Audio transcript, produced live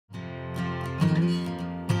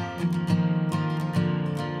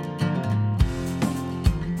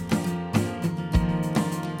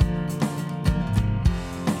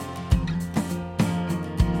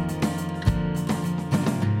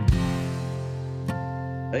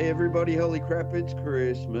Hey everybody, holy crap, it's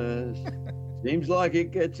Christmas. Seems like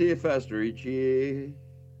it gets here faster each year.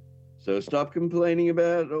 So stop complaining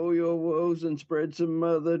about all your woes and spread some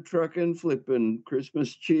mother truckin' flippin'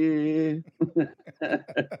 Christmas cheer.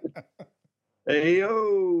 Hey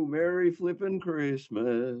yo, Merry flippin'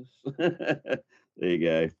 Christmas. There you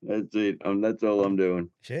go. That's it. That's all I'm doing.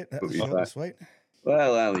 Shit, that Put was me short and back. sweet.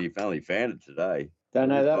 Well, only found it today. Don't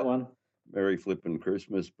know that one. Merry Flippin'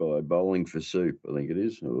 Christmas by Bowling for Soup, I think it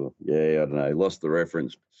is. Or, yeah, I don't know. Lost the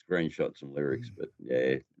reference, screenshot some lyrics, but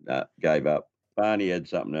yeah, gave up. Barney had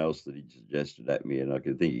something else that he suggested at me, and I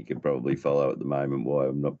could think he could probably follow at the moment why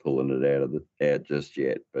I'm not pulling it out just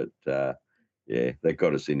yet. But yeah, that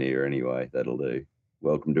got us in here anyway. That'll do.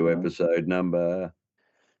 Welcome to episode number.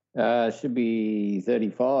 Should be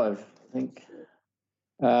 35, I think.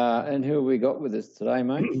 And who have we got with us today,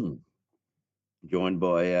 mate? Joined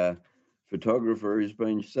by a photographer who's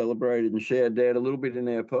been celebrated and shared out a little bit in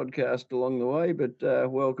our podcast along the way. But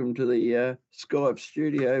welcome to the Skype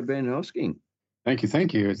studio, Ben Hosking. Thank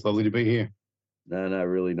you. It's lovely to be here. No,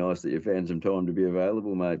 really nice that you found some time to be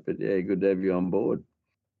available, mate. But yeah, good to have you on board.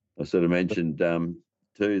 I sort of mentioned too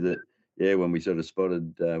that, yeah, when we sort of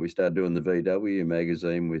spotted, we started doing the VW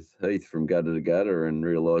magazine with Heath from Gutter to Gutter and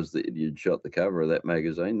realised that you'd shot the cover of that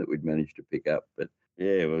magazine that we'd managed to pick up. But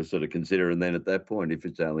yeah, we were sort of considering then at that point, if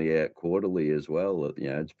it's only out quarterly as well,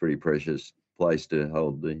 it's a pretty precious place to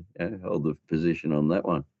hold the position on that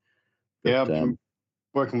one. But, I've been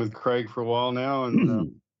working with Craig for a while now,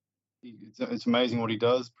 and it's amazing what he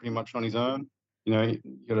does pretty much on his own. You know, you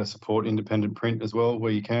got to support independent print as well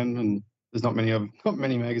where you can, and there's not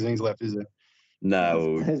many magazines left, is there?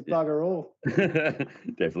 No, There's bugger all.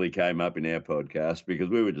 Definitely came up in our podcast because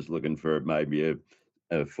we were just looking for maybe a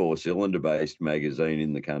 4-cylinder based magazine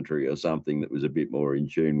in the country or something that was a bit more in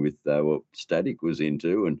tune with what Static was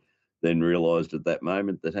into, and then realised at that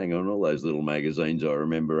moment that, hang on, all those little magazines I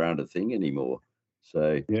remember aren't a thing anymore.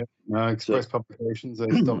 So yeah, Express Publications, they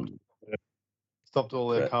stopped all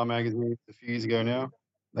their car magazines a few years ago now.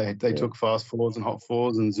 They took Fast Forwards and Hot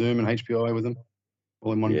Fours and Zoom and HPI with them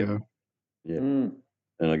all in one go. Yeah.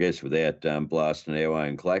 And I guess without blasting our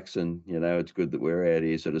own klaxon, it's good that we're out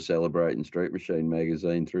here sort of celebrating Street Machine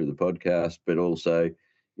magazine through the podcast, but also,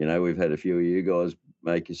 we've had a few of you guys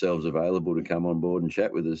make yourselves available to come on board and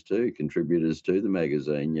chat with us too, contributors to the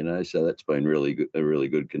magazine, so that's been a really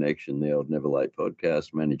good connection. The old Never Late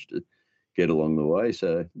podcast managed to get along the way.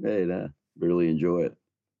 So, yeah, really enjoy it.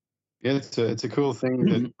 Yeah, it's a cool thing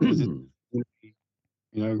that,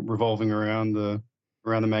 revolving around the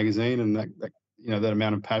magazine, and that that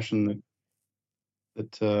amount of passion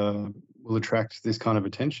that will attract this kind of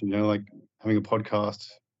attention. Like having a podcast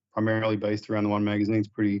primarily based around the one magazine is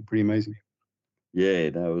pretty amazing. Yeah,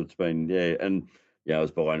 no, it's been and I was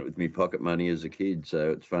buying it with my pocket money as a kid, so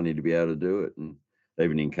it's funny to be able to do it. And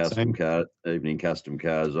even in custom cars, I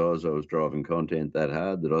was driving content that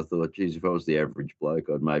hard that I thought, geez, if I was the average bloke,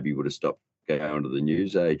 I would have stopped going to the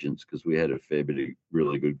news agents because we had a fair bit of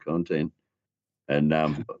really good content. And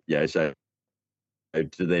so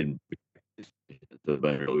to then,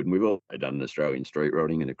 we've all done an Australian street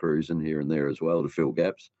riding and a cruising here and there as well to fill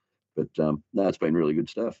gaps. But it's been really good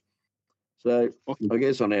stuff. So I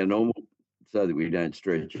guess on our normal, so that we don't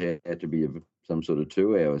stretch out to be some sort of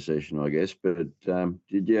 2-hour session, I guess. But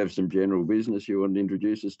did you have some general business you wanted to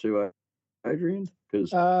introduce us to, Adrian?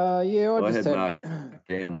 Because I just had Mark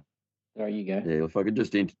down. There you go. Yeah, if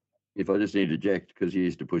I just interject, because you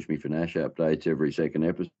used to push me for Nash updates every second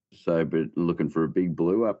episode, but looking for a big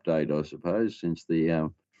blue update, I suppose, since the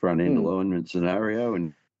front end alignment scenario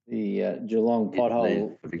and the Geelong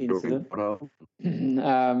pothole incident. Pothole.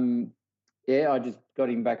 I just got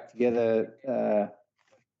him back together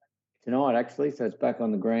tonight, actually. So it's back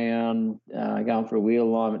on the ground, going for a wheel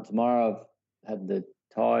alignment tomorrow. I've had the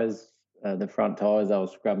tyres, the front tyres, I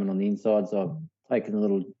was scrubbing on the inside, so I've taken the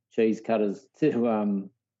little cheese cutters to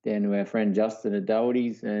down to our friend Justin at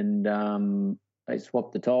Doherty's, and they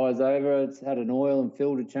swapped the tyres over. It's had an oil and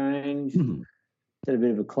filter change. It's had a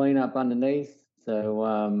bit of a clean up underneath. So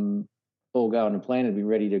all going to plan to be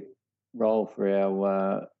ready to roll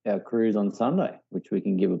for our cruise on Sunday, which we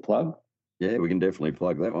can give a plug. Yeah, we can definitely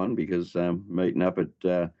plug that one because meeting up at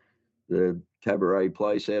the Cabaret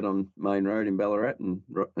place out on Main Road in Ballarat and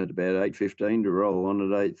at about 8:15 to roll on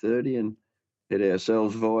at 8:30 and head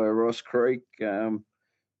ourselves via Ross Creek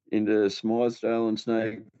into Smythesdale and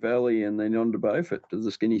Snake Valley and then on to Beaufort to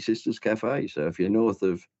the Skinny Sisters Cafe. So if you're north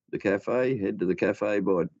of the cafe, head to the cafe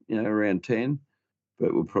by around 10.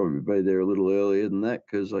 But we'll probably be there a little earlier than that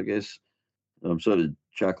because I guess I'm sort of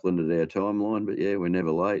chuckling at our timeline. But yeah, we're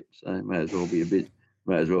never late, so may as well be a bit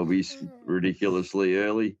May as well be ridiculously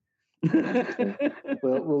early.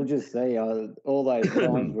 Well, we'll just see. All those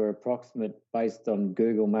times were approximate based on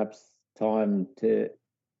Google Maps time to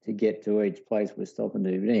get to each place we're stopping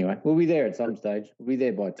to. But anyway, we'll be there at some stage. We'll be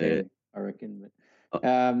there by 10, I reckon. But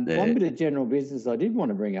one bit of general business I did want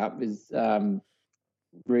to bring up is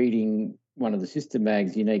reading one of the sister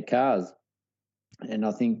mags, Unique Cars, and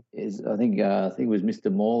I think it was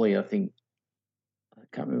Mr. Morley. I can't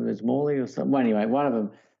remember if it was Morley or something. Well, anyway, one of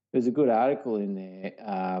them. There's a good article in there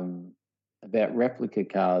about replica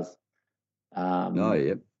cars.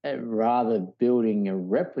 Rather building a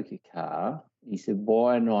replica car, he said,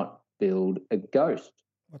 why not build a ghost?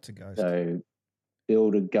 What's a ghost? So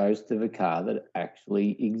build a ghost of a car that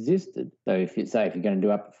actually existed. So if you're going to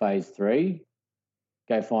do up to phase 3,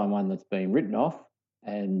 go find one that's been written off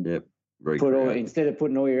and instead of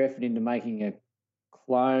putting all your effort into making a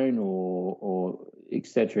clone or et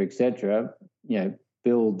cetera,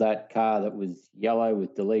 build that car that was yellow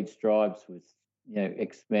with delete stripes with,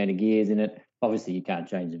 X amount of gears in it. Obviously, you can't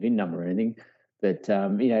change the VIN number or anything. But,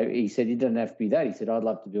 he said it doesn't have to be that. He said, I'd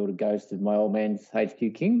love to build a ghost of my old man's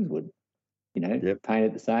HQ Kingswood, paint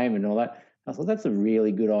it the same and all that. I thought that's a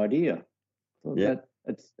really good idea.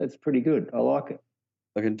 That's pretty good. I like it.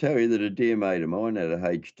 I can tell you that a dear mate of mine had a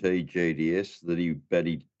HT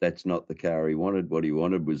GDS that's not the car he wanted. What he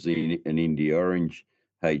wanted was an Indy Orange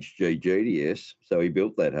HG GDS. So he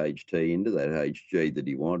built that HT into that HG that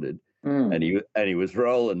he wanted. And he was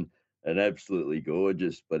rolling an absolutely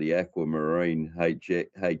gorgeous bloody aquamarine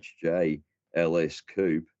HJ LS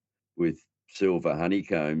coupe with silver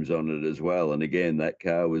honeycombs on it as well. And again, that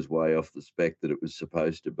car was way off the spec that it was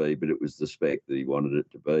supposed to be, but it was the spec that he wanted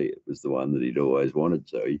it to be. It was the one that he'd always wanted.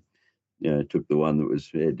 So he, took the one that was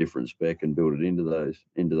different spec and built it into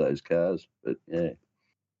those cars. But I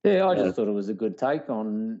just thought it was a good take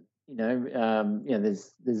on.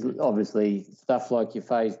 There's obviously stuff like your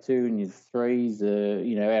phase 2 and your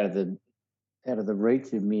 3s, out of the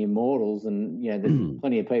reach of mere mortals, and there's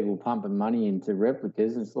plenty of people pumping money into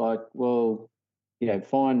replicas. It's like, well,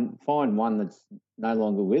 find one that's no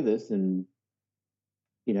longer with us, and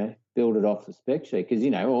build it off the spec sheet, because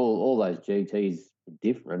all those GTs are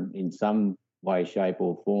different in some way, shape,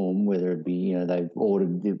 or form. Whether it be they've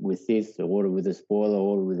ordered it with this, or ordered with a spoiler,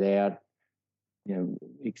 ordered without.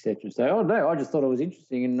 Etc. So, I just thought it was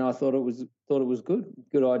interesting, and I thought it was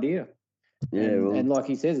good idea. Yeah, and like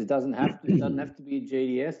he says, it doesn't have to be a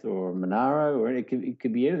GDS or a Monaro, or it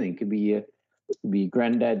could be anything. It could be your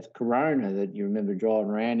granddad's Corona that you remember driving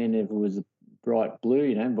around in. If it was a bright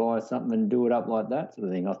blue, buy something and do it up like that sort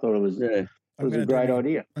of thing. I thought it was a great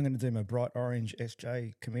idea. I'm going to do my bright orange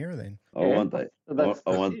SJ Chimera then. I want that.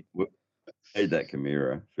 I need that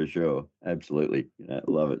Chimera for sure. Absolutely,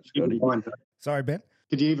 love it, Scotty. Sorry, Ben.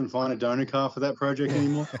 Could you even find a donor car for that project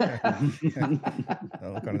anymore?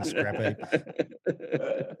 I'll look on a scrap heap.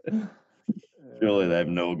 Surely they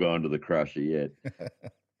haven't all gone to the crusher yet.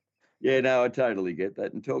 I totally get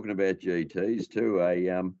that. And talking about GTs too,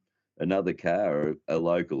 another car, a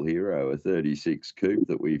local hero, a 36 coupe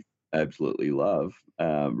that we absolutely love,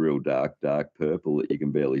 real dark purple that you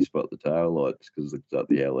can barely spot the tail lights because it's got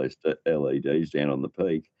the LEDs down on the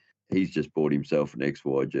peak. He's just bought himself an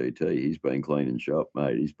XY GT. He's been cleaning shop,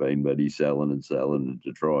 mate. He's been selling in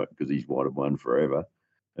Detroit because he's wanted one forever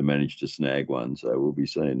and managed to snag one. So we'll be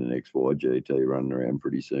seeing an XY GT running around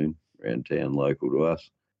pretty soon around town, local to us.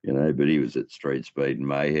 But he was at Street Speed and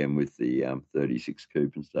Mayhem with the 36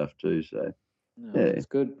 coupe and stuff too. So it's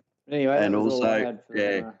good. Anyway, and also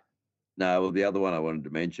the other one I wanted to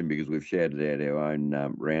mention, because we've shouted out our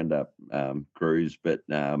own roundup crews, but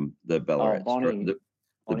the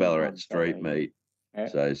Ballarat Street meet. Yeah.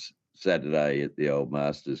 So Saturday at the Old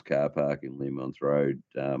Masters car park in Learmonth Road,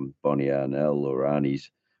 Bonnie Arnell or Arnie's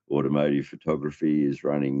Automotive Photography is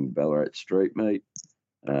running Ballarat Street meet,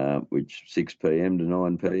 which 6 p.m. to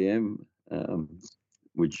 9 p.m.,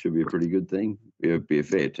 which should be a pretty good thing. It'll be a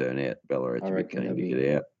fair turnout. Ballarat's a bit keen to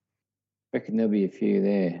get out. I reckon there'll be a few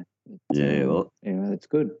there. That's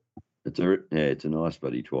good. It's a nice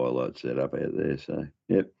bloody twilight setup out there. So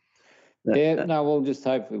well, just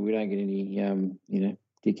hopefully we don't get any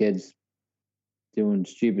dickheads doing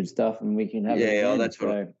stupid stuff, and we can have that's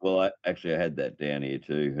what. I had that down here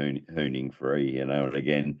too, hooning free, and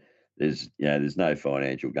again, there's no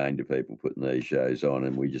financial gain to people putting these shows on,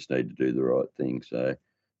 and we just need to do the right thing. So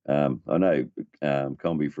I know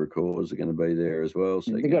Combi for a Cause are going to be there as well.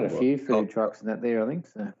 So they've got a few food trucks and that there, I think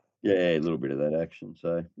so. Yeah, a little bit of that action.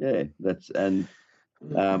 So that's and.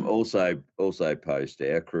 Also post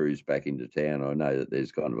our cruise back into town. I know that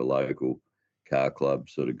there's kind of a local car club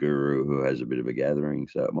sort of guru who has a bit of a gathering,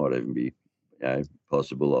 so it might even be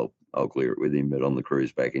possible, I'll clear it with him. But on the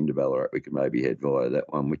cruise back into Ballarat, we could maybe head via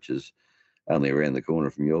that one, which is only around the corner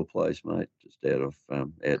from your place, mate, just out of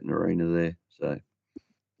out in Arena there. So,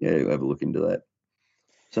 yeah, we'll have a look into that.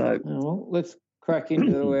 So, well, let's crack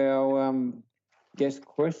into our guest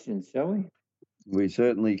questions, shall we? we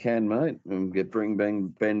certainly can, mate, and bring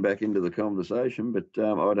Ben back into the conversation. But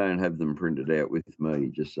I don't have them printed out with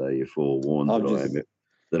me, just so you're forewarned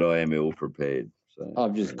that I am ill prepared. So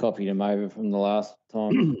I've just copied them over from the last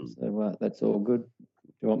time, so that's all good. Do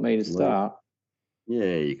you want me to start?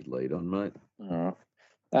 Yeah, you could lead on, mate. All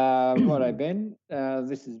right. Righto, Ben.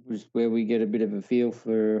 This is just where we get a bit of a feel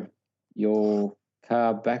for your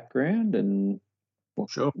car background and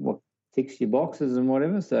what ticks your boxes and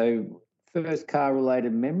whatever. So, first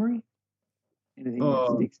car-related memory? Anything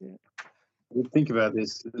that sticks out? I think about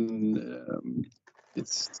this, and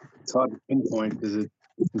it's hard to pinpoint because it's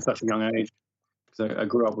from such a young age. Because I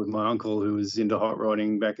grew up with my uncle who was into hot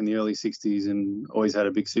rodding back in the early 60s and always had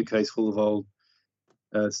a big suitcase full of old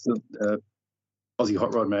Aussie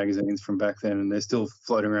hot rod magazines from back then, and they're still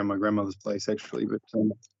floating around my grandmother's place, actually. But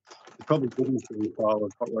it's probably good for the file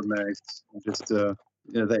of hot rod mags. Just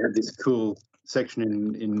they had this cool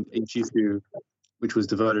section in each issue, which was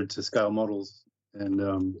devoted to scale models, and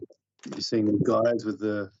you're seeing the guys with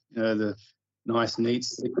the nice, neat,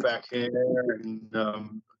 slick back hair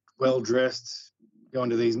and well dressed, going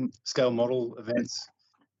to these scale model events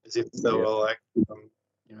as if they were like,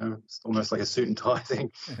 it's almost like a suit and tie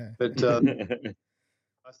thing. But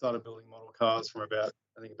I started building model cars from about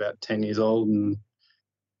 10 years old, and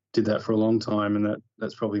did that for a long time. And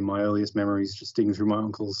that's probably my earliest memories, just digging through my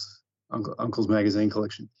uncle's magazine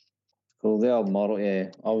collection. Cool. The old model,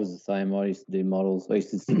 yeah. I was the same. I used to do models. I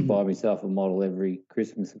used to buy myself a model every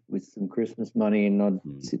Christmas with some Christmas money, and I'd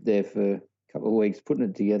sit there for a couple of weeks putting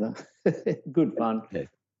it together. Good fun. Yeah.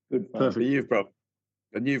 Good fun. Perfect.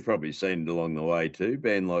 You've probably seen it along the way too,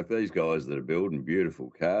 Ben. Like these guys that are building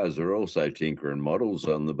beautiful cars are also tinkering models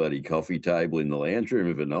on the bloody coffee table in the lounge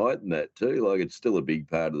room of a night and that too. Like it's still a big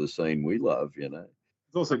part of the scene we love, It's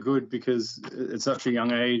also good because at such a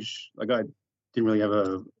young age, like I didn't really have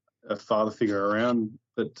a father figure around,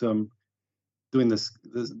 but doing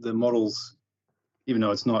the models, even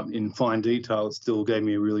though it's not in fine detail, it still gave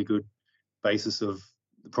me a really good basis of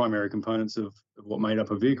the primary components of what made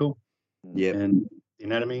up a vehicle. Yeah. And the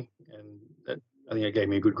anatomy, and I think it gave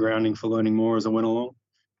me a good grounding for learning more as I went along.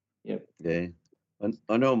 Yep. Yeah.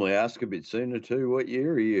 I normally ask a bit sooner too. What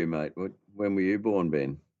year are you, mate? When were you born,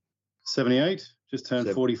 Ben? 78. Just turned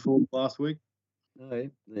 44 last week. Oh, yeah.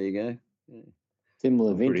 There you go. Yeah.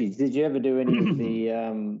 Similar vintage. Did you ever do any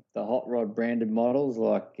of the hot rod branded models?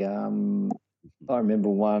 Like I remember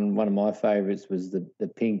one of my favourites was the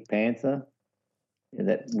Pink Panther. Yeah,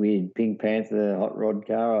 that weird Pink Panther hot rod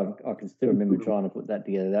car. I can still remember trying to put that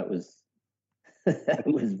together. That was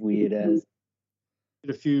weird as.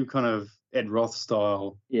 Did a few kind of Ed Roth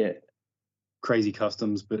style, crazy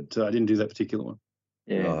customs, but I didn't do that particular one.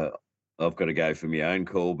 Yeah, I've got to go for my own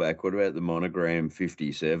callback. What about the Monogram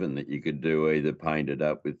 57 that you could do either painted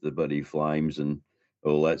up with the bloody flames and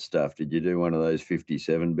all that stuff? Did you do one of those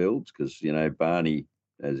 57 builds? Because Barney,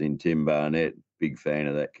 as in Tim Barnett, big fan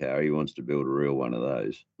of that car. He wants to build a real one of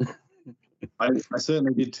those. I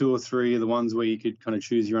certainly did 2 or 3 of the ones where you could kind of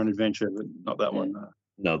choose your own adventure, but not that one.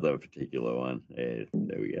 Not that particular one. Yeah,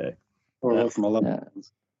 there we go. Or from 11.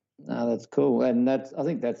 No, that's cool. And I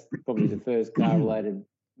think that's probably the first car-related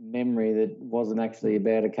memory that wasn't actually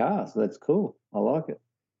about a car. So that's cool. I like it.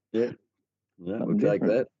 Yeah. No, we'll take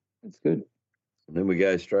that. It's good. And then we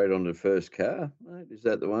go straight on to first car, mate. Is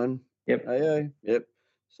that the one? Yep. Yep.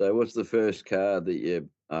 So what's the first car that you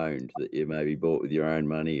owned that you maybe bought with your own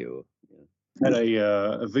money or? Had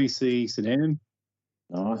a VC sedan.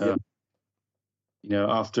 Nice.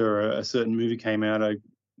 After a certain movie came out, I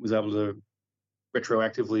was able to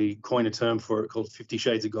retroactively coin a term for it called 50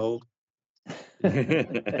 Shades of Gold.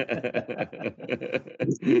 Yeah,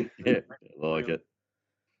 like it.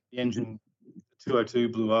 The engine, 202,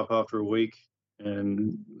 blew up after a week and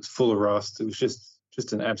it was full of rust. It was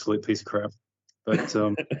just an absolute piece of crap. But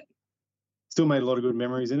still made a lot of good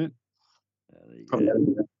memories in it. Probably had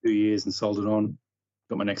it for 2 years and sold it on.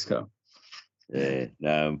 Got my next car. Yeah,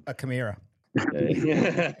 no. A Chimera.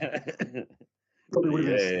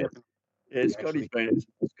 Scotty's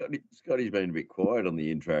been a bit quiet on the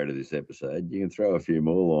intro to this episode. You can throw a few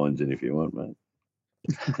more lines in if you want, mate.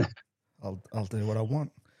 I'll do what I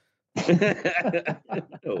want.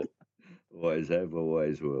 Always have,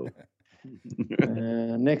 always will.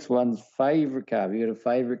 Next one's favourite car. Have you got a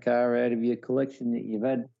favourite car out of your collection that you've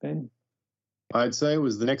had, Ben? I'd say it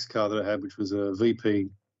was the next car that I had, which was a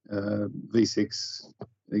VP V6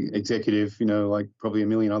 executive, like probably a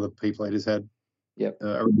million other P-platers had. Yep.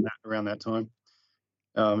 Around that time.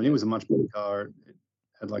 And it was a much better car. It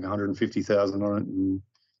had like 150,000 on it,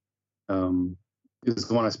 and it was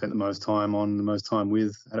the one I spent the most time on, the most time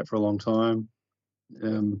with. Had it for a long time.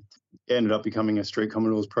 It ended up becoming a Street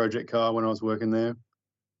Commodores project car when I was working there.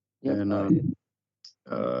 Yep.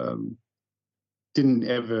 And didn't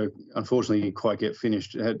ever, unfortunately, quite get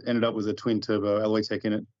finished. It had ended up with a twin turbo alloy tech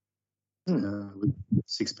in it, with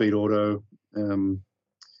 6-speed auto.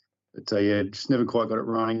 But yeah, just never quite got it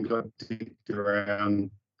running. Got dicked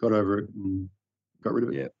around, got over it, and got rid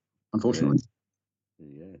of it. Yeah. Unfortunately.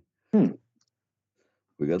 Yeah.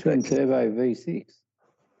 We got Twin that. turbo V6.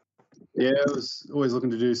 Yeah, I was always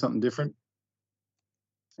looking to do something different.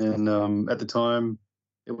 And at the time,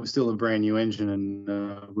 it was still a brand new engine, and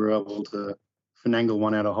we were able to finagle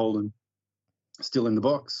one out of Holden, still in the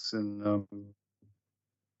box, and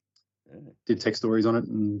did tech stories on it.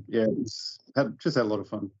 And yeah, just had a lot of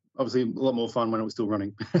fun. Obviously, a lot more fun when it was still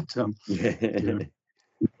running. Yeah,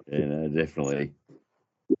 no, definitely.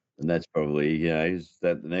 And that's probably, is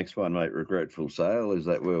that the next one, mate? Regretful Sale. Is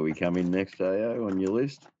that where we come in next, AO, on your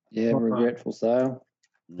list? Yeah, regretful sale.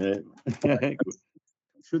 Yeah.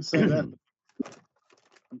 Should say that.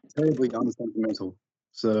 I'm terribly unsentimental.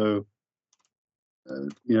 So, by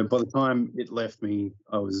the time it left me,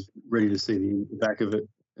 I was ready to see the back of it.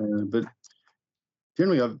 But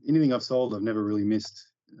generally, anything I've sold, I've never really missed,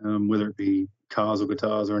 whether it be cars or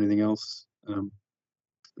guitars or anything else.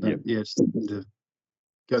 Yeah, just tend to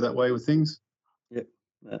go that way with things. Yep,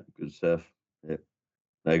 good stuff. Yep,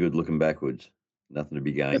 no good looking backwards. Nothing to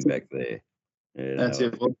be going back there. Yeah, that's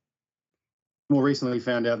it. Well, more recently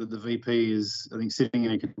found out that the VP is, I think, sitting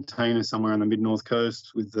in a container somewhere on the mid-north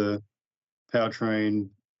coast with the powertrain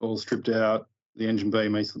all stripped out, the engine bay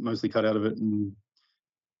mostly cut out of it, and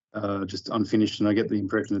just unfinished. And I get the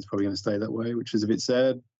impression it's probably going to stay that way, which is a bit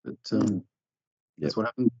sad. But that's what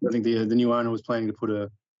happened. I think the new owner was planning to put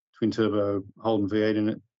a twin turbo Holden V8 in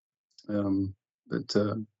it, but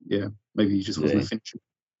maybe he just wasn't a finisher.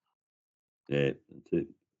 Yeah, that's it.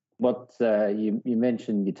 What you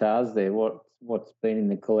mentioned guitars there. What's been in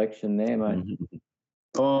the collection there, mate?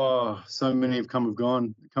 Oh, so many have come and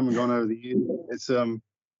gone over the years. It's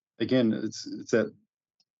again, it's that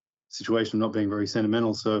situation of not being very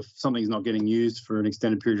sentimental. So if something's not getting used for an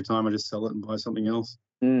extended period of time, I just sell it and buy something else.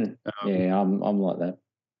 Yeah, I'm like that.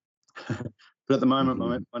 But at the moment,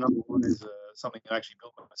 my number one is something I actually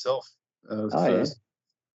built by myself. It was the first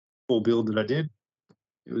full build that I did.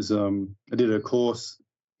 It was I did a course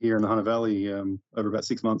here in the Hunter Valley over about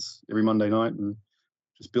 6 months every Monday night, and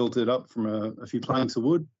just built it up from a few planks of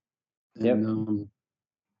wood. And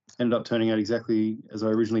ended up turning out exactly as I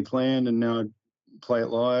originally planned, and now I play it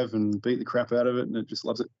live and beat the crap out of it, and it just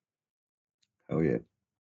loves it. Oh yeah,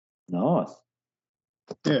 nice.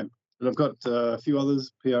 Yeah, but I've got a few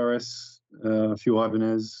others, PRS, a few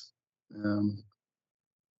Ibanez,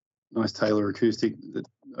 nice Taylor acoustic that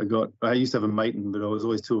I got. I used to have a Maton, but I was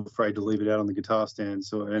always too afraid to leave it out on the guitar stand,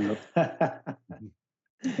 so I ended up.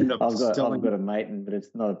 I've got a Maton, but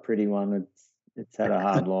it's not a pretty one. It's had a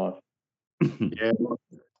hard life. Yeah,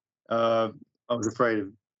 I was afraid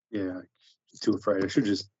of. Yeah, too afraid. I should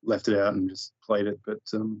have just left it out and just played it, but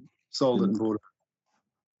sold it and bought a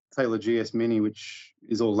Taylor GS Mini, which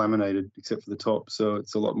is all laminated except for the top, so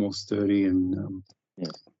it's a lot more sturdy, and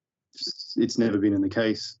it's never been in the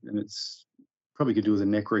case, and it's probably could do with a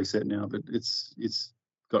neck reset now, but it's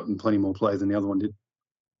gotten plenty more play than the other one did.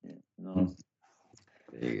 Yeah, nice.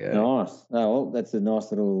 There you go. Nice. Oh, well, that's a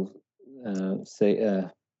nice little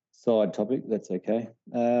side topic. That's okay.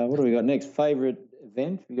 What do we got next? Favourite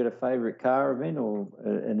event? Have you got a favourite car event or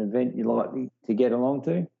an event you'd like to get along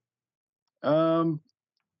to?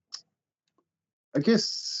 I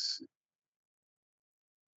guess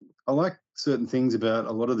I like certain things about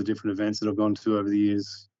a lot of the different events that I've gone to over the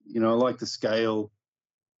years. I like the scale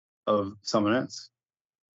of Summernats,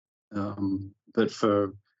 but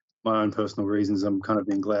for my own personal reasons, I'm kind of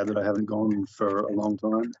been glad that I haven't gone for a long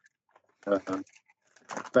time.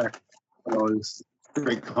 Back when I was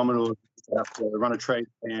Great Commodore, I have to run a trade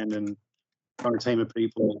stand and run a team of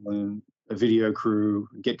people and a video crew,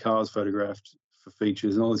 get cars photographed for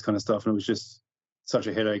features and all this kind of stuff. And it was just such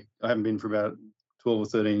a headache. I haven't been for about 12 or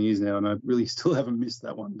 13 years now, and I really still haven't missed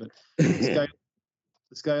that one. But the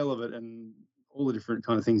scale of it and all the different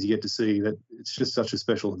kind of things you get to see, that it's just such a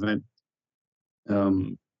special event.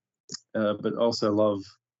 But also I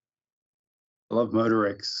love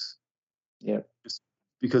Motorex. Yeah. Just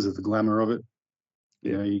because of the glamour of it.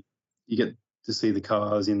 Yeah. You get to see the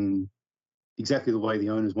cars in exactly the way the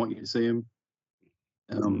owners want you to see them.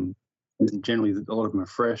 And generally, a lot of them are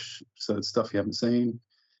fresh, so it's stuff you haven't seen.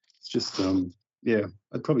 It's just, yeah,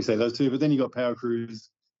 I'd probably say those two. But then you got Power Cruise,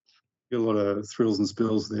 you got a lot of thrills and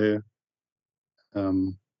spills there. I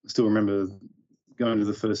still remember going to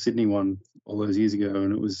the first Sydney one all those years ago,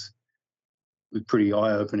 and it was pretty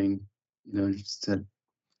eye-opening. You know, just had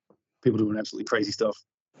people doing absolutely crazy stuff,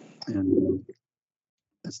 and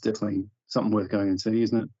it's definitely something worth going and see,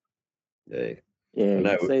 isn't it? Yeah. Yeah, I you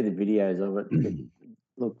know. can see the videos of it.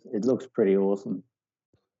 It looks pretty awesome.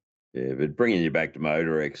 Yeah, but bringing you back to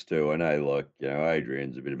MotorX too, I know, like, you know,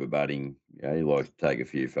 Adrian's a bit of a budding, you know, he likes to take a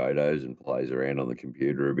few photos and plays around on the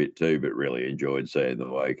computer a bit too, but really enjoyed seeing the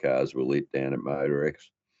way cars were lit down at MotorX.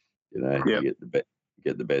 You know, Yeah. you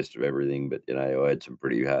get the best of everything, but, you know, I had some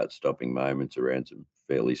pretty heart-stopping moments around some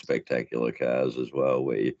fairly spectacular cars as well,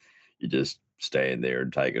 where you just stand there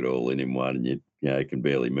and take it all in one, and you know, can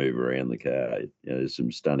barely move around the car. You know, there's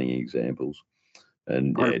some stunning examples.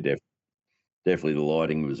 And yeah, definitely the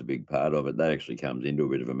lighting was a big part of it. That actually comes into a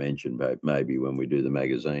bit of a mention, but maybe when we do the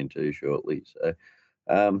magazine too shortly. So,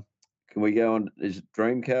 can we go on? Is it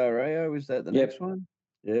Dream Car Rayo? Is that the Yep. next one?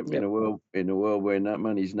 Yep. Yep. In a world where nut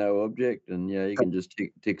money's no object, and yeah, you can just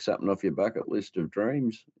tick something off your bucket list of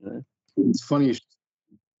dreams. You know? It's funny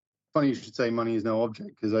you should say money is no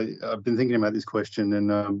object, because I've been thinking about this question,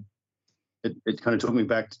 and it kind of took me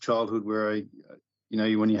back to childhood, where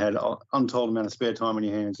when you had an untold amount of spare time on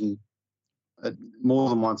your hands, and more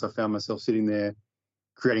than once I found myself sitting there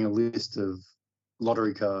creating a list of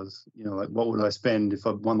lottery cars. You know, like, what would I spend if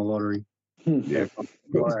I won the lottery? Yeah.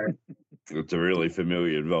 It's a really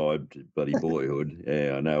familiar vibe to bloody boyhood.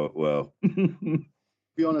 Yeah, I know it well. To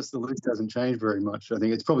be honest, the list hasn't changed very much. I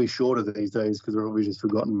think it's probably shorter these days because we've probably just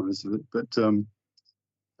forgotten most of it. But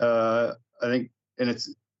I think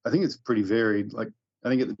it's pretty varied. Like, I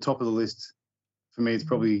think at the top of the list for me, it's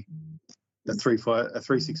probably a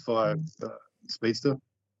 365 Speedster.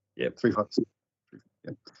 Yep. 356.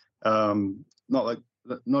 Yeah.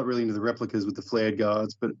 Not really into the replicas with the flared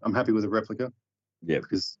guards, but I'm happy with a replica. Yeah.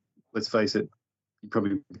 Because let's face it, you'd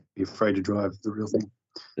probably be afraid to drive the real thing.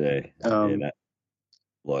 Yeah.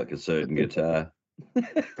 Like a certain guitar.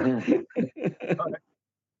 That's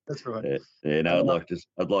right. Yeah, no,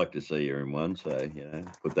 I'd like to see you in one. So, you know,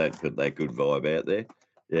 put that good vibe out there.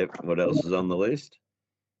 Yep. What else is on the list?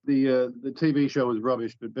 The TV show was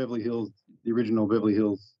rubbish, but Beverly Hills, the original Beverly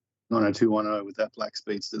Hills 90210 with that black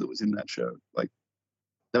Speedster that was in that show, like,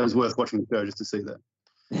 that was worth watching the show just to see that.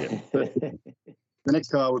 Yeah. The next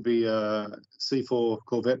car would be C4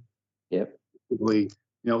 Corvette. Yep. Probably,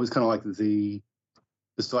 it was kind of like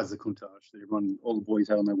besides the Countach that all the boys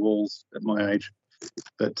had on their walls at my age.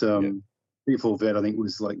 But C4 Vet, I think,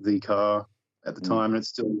 was like the car at the time, and it's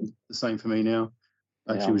still the same for me now.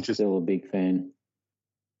 I'm still a big fan.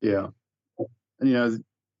 Yeah. And,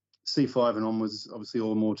 C5 and on was obviously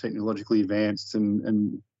all more technologically advanced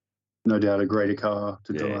and no doubt a greater car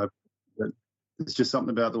to drive. But it's just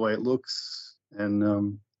something about the way it looks,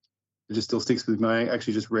 and it just still sticks with me. I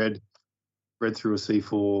actually just read through a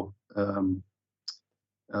C4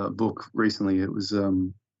 book recently. It was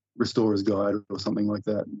Restorer's Guide or something like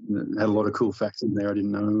that. And it had a lot of cool facts in there I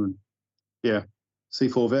didn't know. And yeah,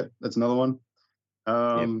 C4 Vet, that's another one.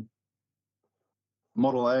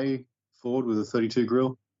 Model A Ford with a 32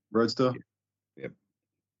 grill, Roadster. Yep.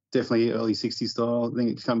 Definitely early 60s style. I think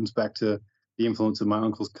it comes back to the influence of my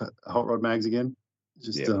uncle's hot rod mags again.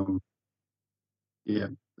 Just,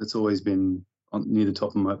 it's always been near the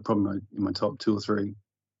top of in my top 2 or 3.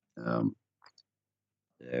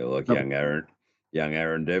 Young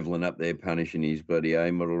Aaron Devlin up there punishing his bloody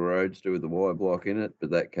A model Roadster with the Y block in it, but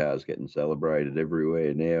that car's getting celebrated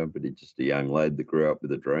everywhere now. But he's just a young lad that grew up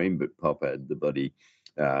with a dream. But Pop had the bloody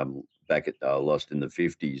back at Lost in the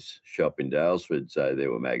 50s shop in Dalesford, so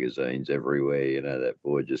there were magazines everywhere. That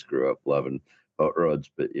boy just grew up loving hot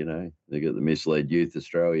rods. But they got the Misled Youth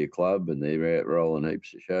Australia Club, and they're out rolling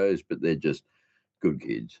heaps of shows. But they're just good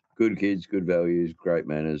kids, good values, great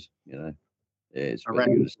manners. It's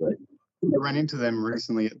really good to see. I ran into them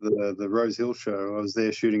recently at the Rose Hill show. I was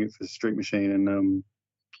there shooting it for Street Machine, and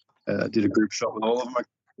did a group shot with all of them.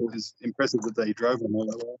 It was impressive that they drove them all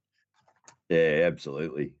that way. Yeah,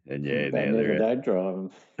 absolutely. And they never don't drive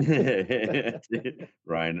them.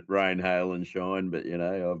 rain, hail, and shine. But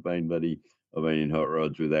I've been in hot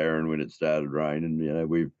rods with Aaron when it started raining.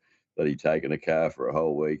 We've taken a car for a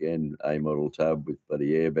whole weekend, A model tub with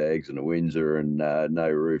bloody airbags and a Windsor and no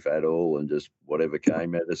roof at all, and just whatever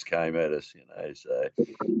came at us. So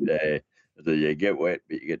you get wet,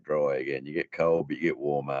 but you get dry again. You get cold, but you get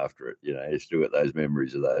warm after it. You still got those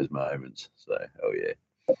memories of those moments. So, oh yeah.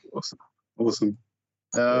 Awesome.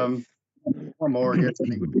 One more, I guess. I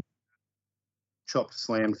think would be chopped,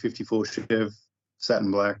 slammed, 54 Chev,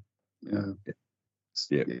 satin black. Yep.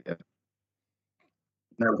 Yeah.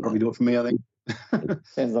 That would probably do it for me, I think.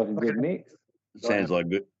 Sounds like a good mix. Sounded like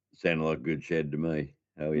a good shed to me.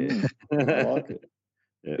 Oh yeah. I like it.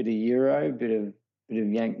 Yeah. Bit of Euro, bit of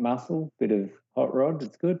Yank muscle, bit of hot rod.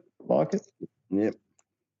 It's good. Like it. Yep.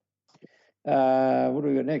 What do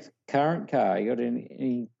we got next? Current car. You got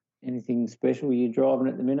anything special you're driving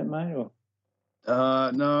at the minute, mate? Or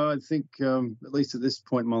No, I think at least at this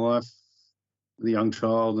point in my life, with a young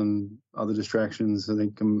child and other distractions, I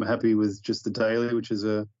think I'm happy with just the daily, which is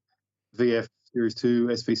a VF Series 2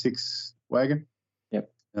 SV6 wagon. Yep.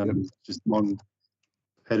 Just on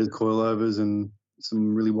headed coilovers and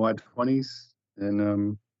some really wide 20s,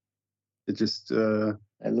 and it just they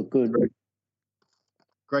look good.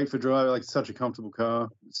 Great for driving. Like, such a comfortable car.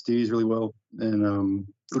 It steers really well, and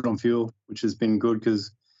good on fuel, which has been good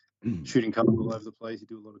because shooting cars all over the place, you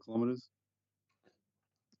do a lot of kilometres.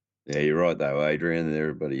 Yeah, you're right though, Adrian.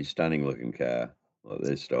 Everybody's stunning looking car. Like,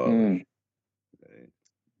 they're stylish.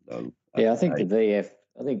 Yeah, I think the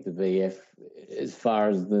VF, as far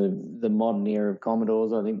as the modern era of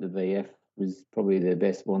Commodores, I think the VF was probably the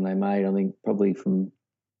best one they made. I think probably for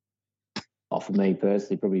me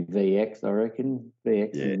personally, probably VX, I reckon.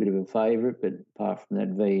 VX is a bit of a favourite, but apart from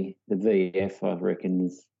that, the VF, I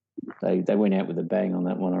reckon, they went out with a bang on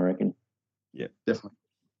that one, I reckon. Yeah, definitely.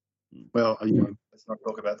 Well, let's not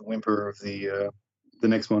talk about the whimper of the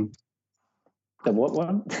next one. The what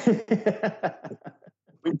one?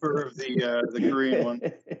 Whimper of the Korean one.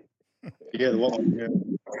 Yeah, the what one?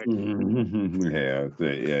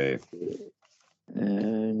 Yeah.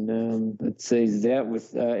 And let's see, out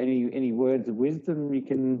with any words of wisdom you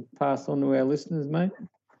can pass on to our listeners, mate?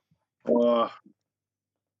 I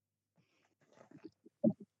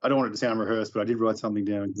don't want it to sound rehearsed, but I did write something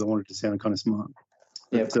down because I wanted it to sound kind of smart.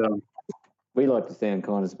 Yeah, but, we like to sound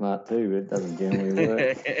kind of smart too, but it doesn't generally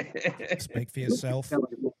work. Speak for yourself.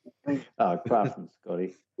 Oh, apart from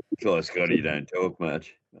Scotty. So Scotty don't talk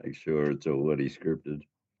much. Make sure it's already scripted.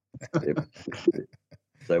 Yep.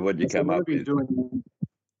 So what do you come up with?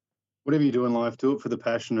 Whatever you do in life, do it for the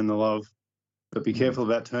passion and the love, but be careful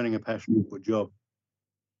about turning a passion into a job.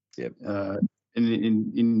 Yep.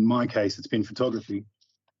 In my case, it's been photography.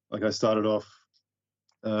 Like, I started off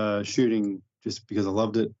shooting just because I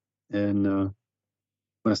loved it. And when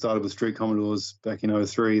I started with Street Commodores back in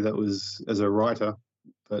 2003, that was as a writer.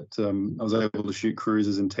 But I was able to shoot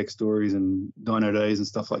cruises and tech stories and dyno days and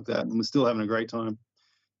stuff like that, and was still having a great time.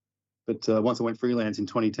 But once I went freelance in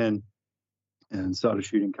 2010 and started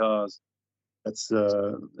shooting cars, that's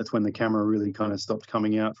when the camera really kind of stopped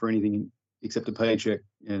coming out for anything except a paycheck,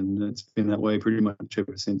 and it's been that way pretty much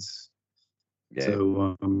ever since. Yeah.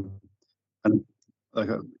 So, and like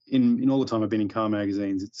in all the time I've been in car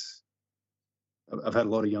magazines, I've had a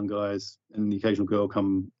lot of young guys and the occasional girl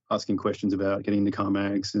come asking questions about getting into car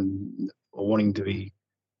mags or wanting to be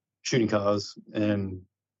shooting cars, and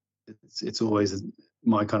it's always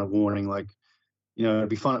my kind of warning, like, it'll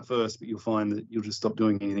be fun at first, but you'll find that you'll just stop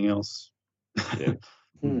doing anything else. Yeah.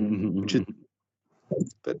 But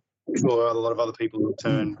I'm sure a lot of other people who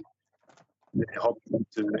turn their hobby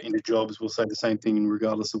into jobs will say the same thing,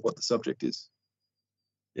 regardless of what the subject is.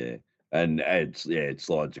 Yeah. And it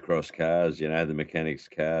slides across cars, the mechanics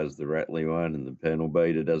cars, the Ratley one, and the panel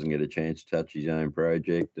beater doesn't get a chance to touch his own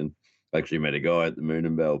project. And I actually met a guy at the Moon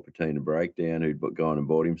and Bell Patina Breakdown who'd gone and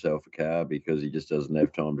bought himself a car because he just doesn't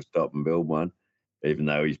have time to stop and build one, even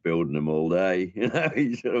though he's building them all day.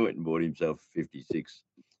 He sort of went and bought himself a 56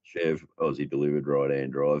 Chev Aussie delivered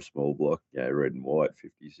right-hand drive, small block, red and white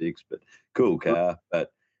 56, but cool car.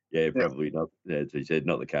 But yeah, probably not. As he said,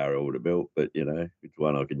 not the car I would have built, but it's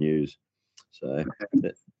one I can use. So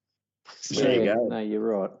there you go. No, you're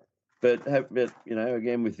right. But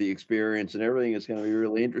again, with the experience and everything, it's going to be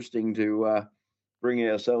really interesting to bring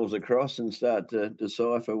ourselves across and start to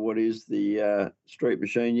decipher what is the Street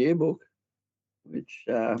Machine Yearbook. Which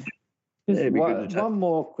one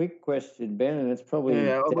more quick question, Ben, and it's probably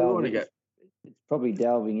it's probably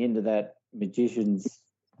delving into that magician's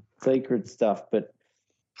secret stuff, but.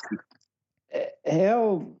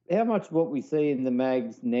 How much of what we see in the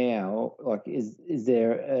mags now, like, is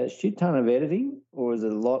there a shit ton of editing, or is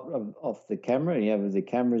it a lot of off the camera? With the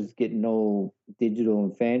cameras getting all digital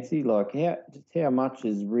and fancy, like how much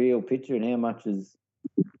is real picture and how much is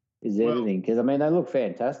editing? Because they look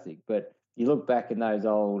fantastic, but you look back in those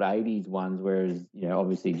old 80s ones, whereas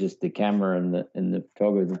obviously just the camera and the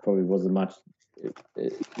photographer probably wasn't much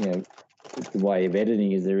the way of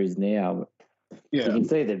editing as there is now. You can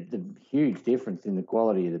see the huge difference in the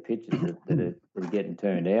quality of the pictures that are getting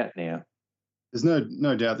turned out now. there's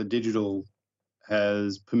no doubt that digital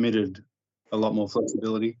has permitted a lot more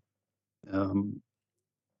flexibility.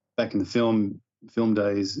 Back in the film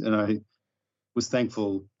days, and I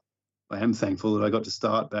am thankful that I got to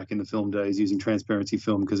start back in the film days using transparency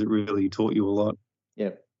film, because it really taught you a lot.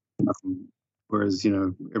 Yep. Whereas,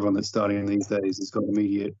 everyone that's starting these days has got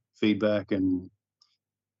immediate feedback and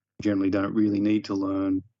generally don't really need to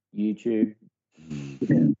learn. YouTube.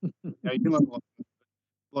 A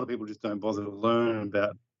lot of people just don't bother to learn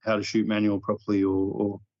about how to shoot manual properly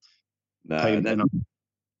or pay enough.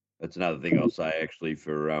 That's another thing I'll say actually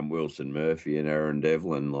for Wilson Murphy and Aaron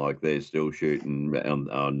Devlin. Like, they're still shooting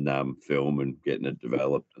on film and getting it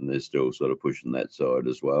developed, and they're still sort of pushing that side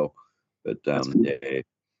as well. But cool.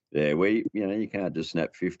 You can't just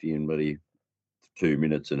snap 50 in bloody 2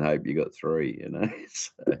 minutes and hope you got 3.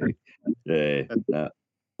 So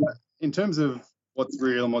In terms of what's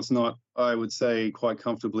real and what's not, I would say quite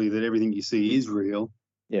comfortably that everything you see is real.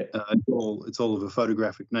 Yeah, it's all of a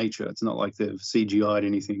photographic nature. It's not like they've CGI'd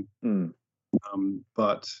anything.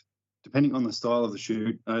 But depending on the style of the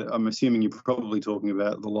shoot, I'm assuming you're probably talking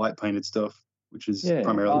about the light painted stuff, which is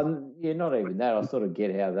primarily. Not even that. I sort of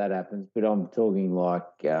get how that happens, but I'm talking like,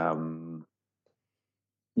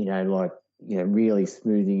 really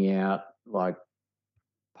smoothing out like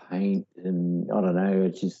paint, and I don't know.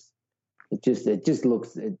 It just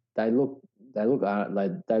looks. They look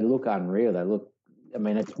unreal. I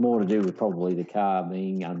mean, it's more to do with probably the car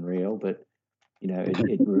being unreal, but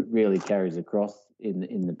it really carries across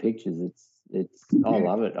in the pictures. I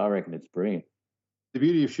love it. I reckon it's brilliant. The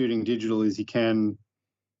beauty of shooting digital is you can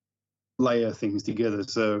layer things together.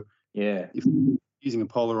 So if you're using a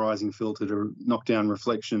polarizing filter to knock down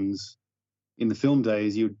reflections, in the film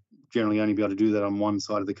days, you'd generally only be able to do that on one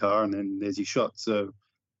side of the car, and then there's your shot. So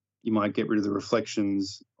you might get rid of the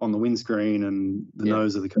reflections on the windscreen and the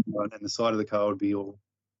nose of the car, and the side of the car would be all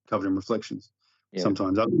covered in reflections.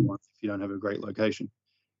 Sometimes ugly ones if you don't have a great location.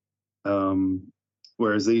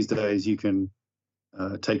 Whereas these days you can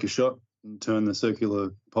take a shot and turn the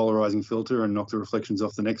circular polarizing filter and knock the reflections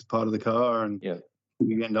off the next part of the car, and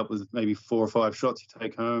you end up with maybe 4 or 5 shots you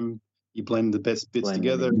take home. You blend the best bits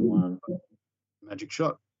together, magic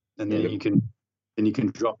shot, and then you can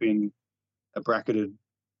drop in a bracketed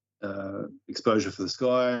exposure for the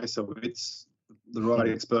sky, so it's the right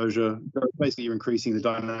exposure. Basically, you're increasing the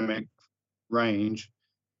dynamic range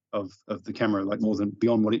of the camera, like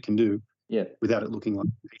beyond what it can do, without it looking like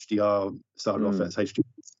HDR. Started off as HDR,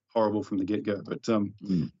 horrible from the get-go, but that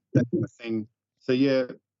kind of thing. So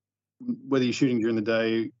whether you're shooting during the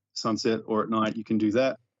day, sunset, or at night, you can do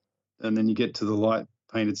that, and then you get to the light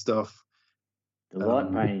painted stuff. The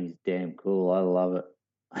light painting is damn cool. I love it.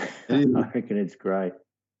 I reckon it's great.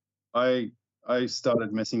 I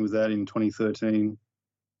started messing with that in 2013,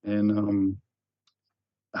 and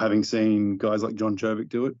having seen guys like John Jovic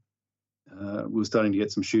do it, we were starting to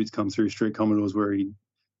get some shoots come through Street Commodores where he'd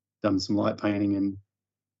done some light painting, and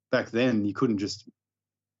back then you couldn't just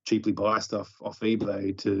cheaply buy stuff off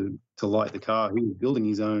eBay to light the car. He was building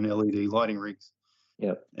his own LED lighting rigs.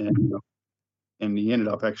 Yep. And he ended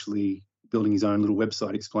up actually building his own little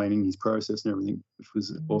website explaining his process and everything, which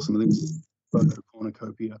was awesome. I think it was Photo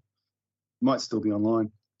Cornucopia. Might still be online.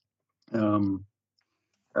 But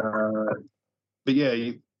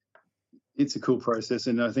it's a cool process.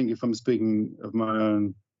 And I think if I'm speaking of my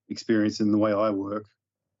own experience in the way I work,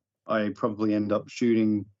 I probably end up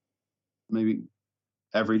shooting maybe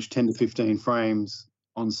average 10 to 15 frames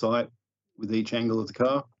on site with each angle of the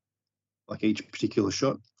car, like each particular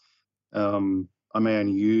shot. I may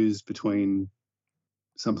only use between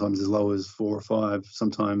sometimes as low as 4 or 5,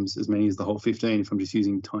 sometimes as many as the whole 15 if I'm just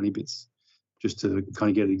using tiny bits, just to kind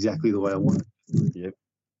of get it exactly the way I want it. Yep.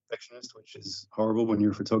 Perfectionist, which is horrible when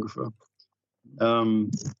you're a photographer.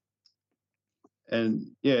 And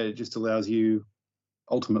it just allows you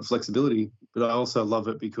ultimate flexibility. But I also love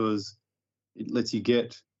it because it lets you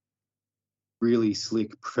get really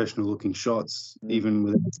slick, professional looking shots, even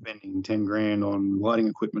without spending 10 grand on lighting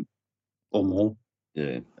equipment or more.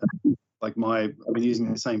 Yeah. Like I've been using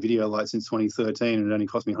the same video light since 2013, and it only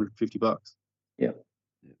cost me $150. Yeah.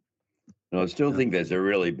 And I still think there's a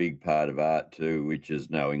really big part of art too, which is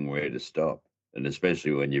knowing where to stop. And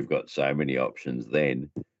especially when you've got so many options, then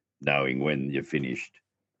knowing when you're finished,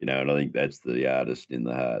 and I think that's the artist in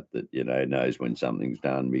the heart that, knows when something's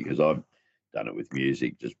done, because I've done it with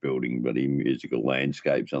music, just building bloody musical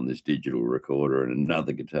landscapes on this digital recorder and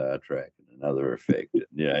another guitar track and another effect. And,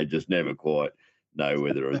 just never quite know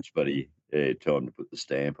whether it's time to put the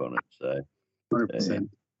stamp on it. So 100%.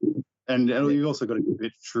 And you've also got to be a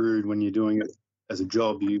bit shrewd when you're doing it as a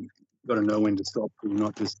job. You've got to know when to stop. You're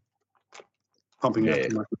not just pumping out Yeah.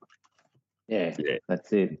 too much. Yeah, Yeah.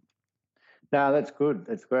 that's it. No, that's good.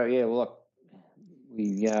 That's great. Yeah, well, look,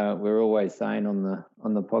 we're always saying on the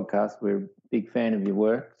podcast we're a big fan of your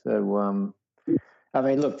work. So, I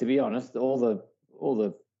mean, look, to be honest, all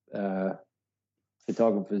the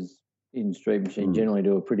photographers in Street Machine generally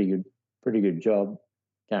do a pretty good job.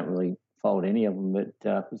 Can't really fault any of them, but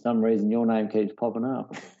for some reason your name keeps popping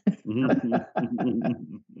up.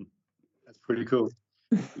 That's pretty cool.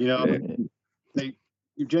 You know,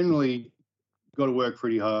 you've generally got to work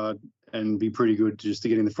pretty hard and be pretty good just to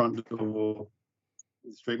get in the front door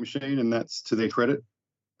with Street Machine, and that's to their credit.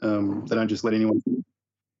 They don't just let anyone.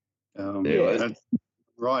 That's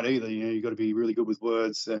right either. You know, you've got to be really good with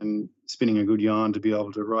words and spinning a good yarn to be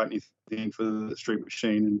able to write anything for the Street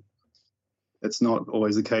Machine, and that's not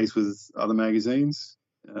always the case with other magazines.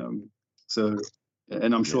 So,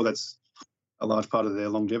 and I'm sure that's a large part of their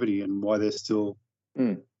longevity and why they're still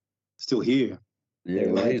here. Yeah, They're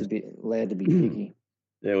allowed to be picky.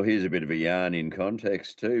 Yeah, well, here's a bit of a yarn in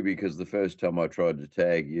context too, because the first time I tried to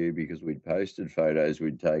tag you, because we'd posted photos,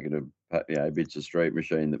 we'd taken bits of Street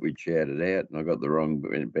Machine that we'd shouted out, and I got the wrong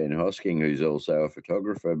Ben Hosking, who's also a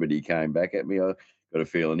photographer, but he came back at me. I got a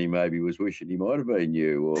feeling he maybe was wishing he might have been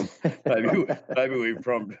you, or maybe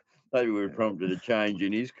we prompted a change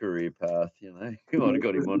in his career path. You know, we might have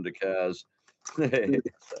got him onto cars.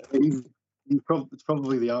 It's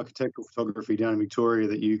probably the architectural photography down in Victoria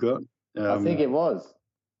that you got. I think it was.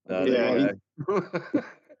 We're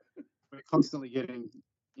constantly getting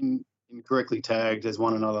incorrectly tagged as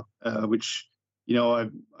one another, which, you know, I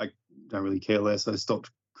don't really care less. I stopped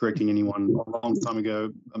correcting anyone a long time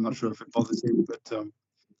ago. I'm not sure if it bothers you, but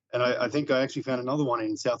and I think I actually found another one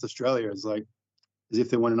in South Australia. It's like as if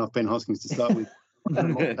there weren't enough Ben Hoskins to start with.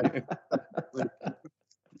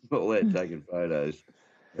 All that taking photos.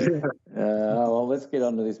 Well, let's get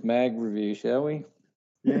on to this mag review, shall we?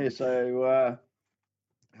 Yeah, so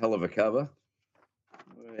hell of a cover.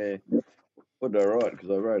 What did I write? Because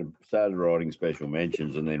I started writing special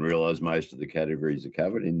mentions and then realised most of the categories are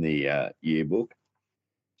covered in the yearbook.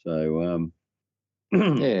 So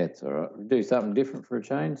yeah, it's all right. We'll do something different for a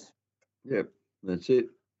change. Yep, that's it.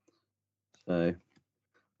 So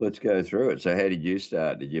let's go through it. So how did you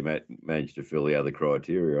start? Did you manage to fill the other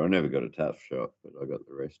criteria? I never got a tough shot, but I got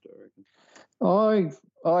the rest, I reckon.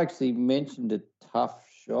 I actually mentioned a tough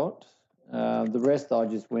shot. The rest I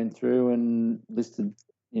just went through and listed,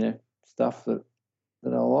 stuff that I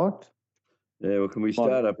liked. Yeah, well, can we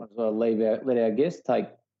start up? So I'll let our guests take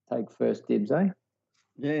first dibs, eh?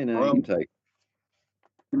 Yeah, no, you can take.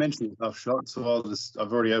 You mentioned the tough shot, so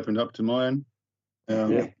I've already opened up to mine.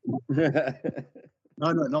 Yeah.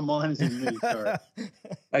 No, not mine. It's in me. Sorry.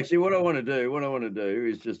 Actually, what I want to do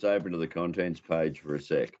is just open to the contents page for a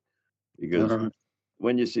sec, because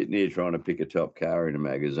when you're sitting here trying to pick a top car in a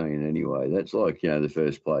magazine anyway, that's like, the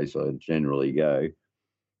first place I generally go.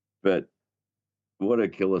 But what a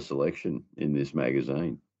killer selection in this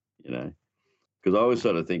magazine, because I was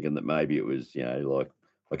sort of thinking that maybe it was, like,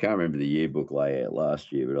 I can't remember the yearbook layout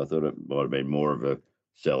last year, but I thought it might have been more of a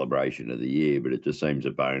celebration of the year, but it just seems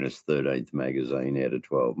a bonus 13th magazine out of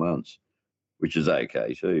 12 months, which is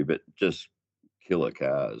okay too, but just killer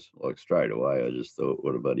cars. Like straight away, I just thought,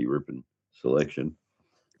 what a bloody ripping selection.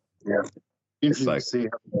 Yeah. Interesting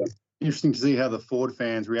to see how the Ford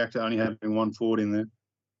fans react to only having one Ford in there.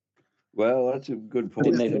 Well, that's a good point.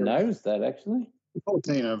 Didn't even notice that, actually.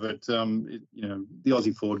 Cortina, but the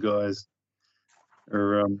Aussie Ford guys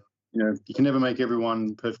are, you can never make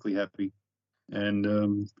everyone perfectly happy.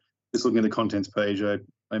 And just looking at the contents page, I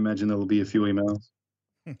imagine there will be a few emails.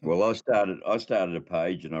 Well, I started a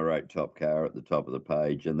page and I wrote top car at the top of the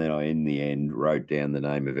page, and then I, in the end, wrote down the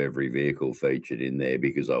name of every vehicle featured in there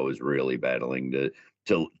because I was really battling to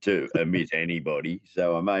omit anybody.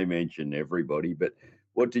 So I may mention everybody, but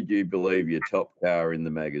what did you believe your top car in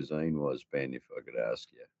the magazine was, Ben, if I could ask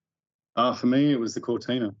you? For me, it was the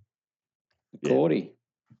Cortina. The Cordy.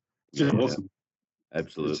 Just awesome.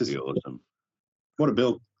 Absolutely awesome. What a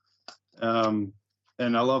build. And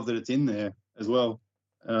I love that it's in there as well.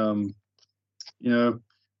 It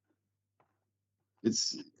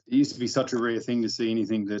used to be such a rare thing to see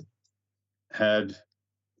anything that had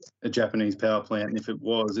a Japanese power plant, and if it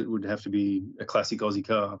was, it would have to be a classic Aussie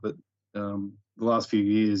car. But the last few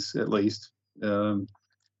years, at least,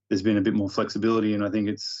 there's been a bit more flexibility, and I think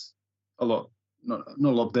it's a lot, not a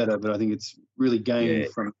lot better, but I think it's really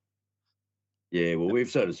gained from. Yeah, well, we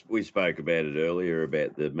spoke about it earlier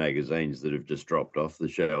about the magazines that have just dropped off the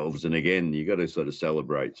shelves, and again, you got to sort of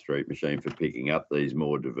celebrate Street Machine for picking up these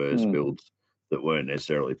more diverse builds that weren't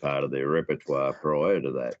necessarily part of their repertoire prior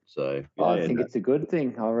to that. So I think it's a good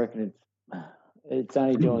thing. I reckon It's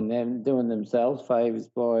only doing themselves favours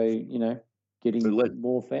by getting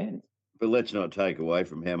more fans. But let's not take away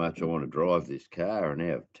from how much I want to drive this car and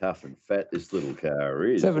how tough and fat this little car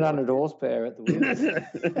is. 700 horsepower at the wheels.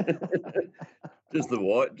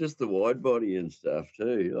 just the wide body and stuff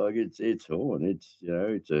too. Like it's horn. It's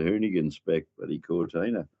it's a Hoonigan spec bloody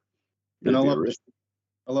Cortina. And I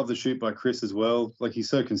love the shoot by Chris as well. Like he's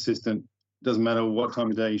so consistent. Doesn't matter what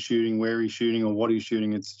time of day he's shooting, where he's shooting, or what he's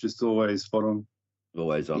shooting. It's just always spot on.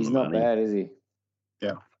 Always on. He's the not money. bad, is he?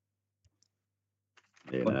 Yeah.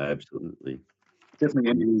 Yeah, no, absolutely.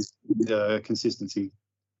 Definitely his consistency.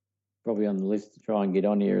 Probably on the list to try and get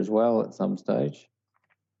on here as well at some stage.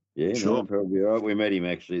 Yeah, Sure. no, probably right. We met him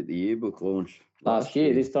actually at the yearbook launch Last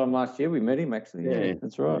year, this time last year, we met him actually. Yeah,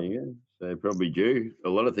 that's right. There you go. So probably due. A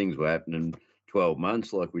lot of things were happening 12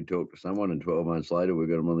 months. Like we talked to someone, and 12 months later we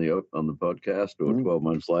got him on the podcast, or 12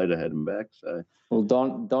 months later had him back. So well,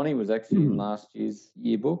 Donnie was actually in last year's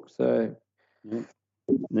yearbook. So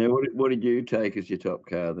now, what did you take as your top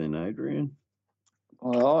car then, Adrian?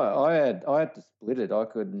 well, I had to split it. I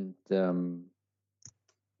couldn't.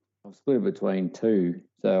 I've split it between two.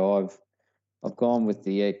 So I've gone with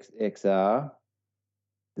the XR.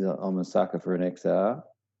 I'm a sucker for an XR.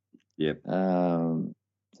 Yep. So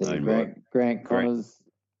Owned Grant Connors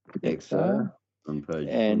XR. On page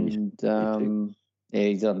And 26. yeah,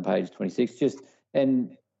 he's on page 26.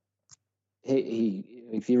 And he,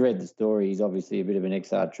 if you read the story, he's obviously a bit of an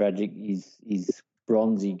XR tragic. He's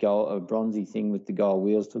bronzy thing with the gold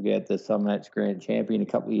wheels took out the Sunmatch Grand Champion a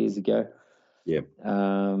couple of years ago. Yep.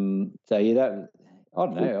 So yeah, that I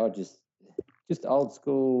don't know. I just old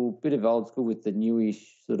school, bit of old school with the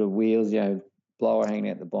newish sort of wheels. Blower hanging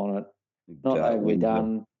out the bonnet, not overly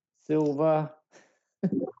done. Silver.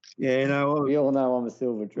 Yeah, no. We all know I'm a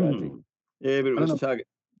silver tragic. Yeah, but it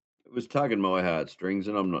was tugging my heartstrings,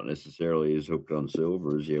 and I'm not necessarily as hooked on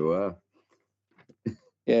silver as you are.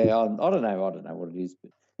 Yeah, I don't know what it is,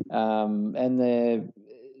 but and the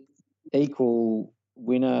equal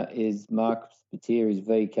winner is Mark Spiteri's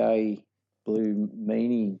VK Blue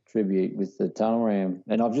Meanie tribute with the tunnel ram,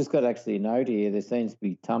 and I've just got actually a note here. There seems to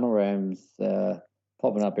be tunnel rams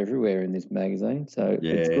popping up everywhere in this magazine, so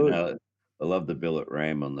it's good. No, I love the billet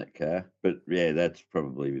ram on that car, but yeah, that's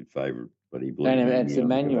probably my favourite. But he blew. And it's a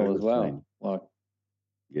manual as well. Seen. Like,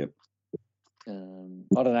 yep. I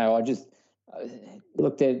don't know. I just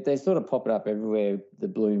look. They're sort of popping up everywhere. The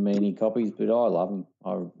Blue Meanie copies, but I love them.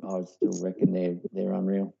 I still reckon they're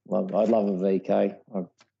unreal. I'd love a VK. At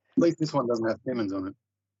least this one doesn't have Simmons on it.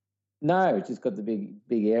 No, it's just got the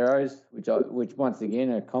big arrows, which once again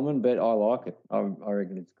are common, but I like it. I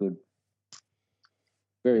reckon it's good.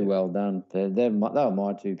 Very well done. They were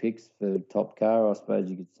my two picks for top car, I suppose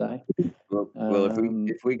you could say. Well,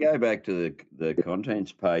 if we go back to the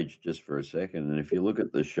contents page just for a second, and if you look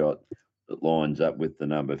at the shot that lines up with the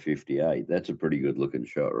number 58, that's a pretty good looking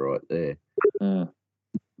shot right there.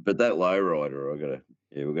 But that lowrider,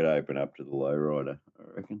 we're gonna open up to the lowrider. I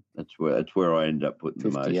reckon that's where I end up putting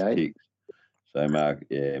 58. The most kicks.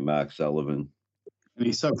 So Mark Sullivan, and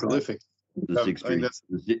he's so prolific.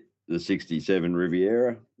 The 67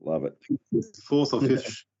 Riviera, love it. Fourth or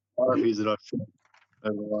fifth car of his that I've shot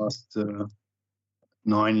over the last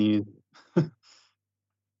 9 years.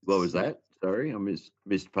 What was that? Sorry, I missed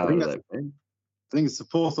part of that. Man. I think it's the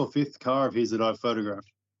fourth or fifth car of his that I've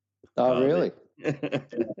photographed. Oh, really?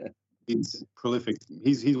 He's prolific.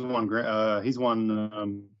 He's won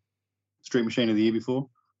Street Machine of the Year before.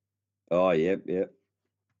 Oh, yep.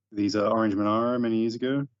 These Orange Monaro many years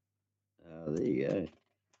ago. Oh, there you go.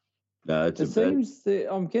 No,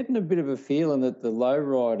 I'm getting a bit of a feeling that the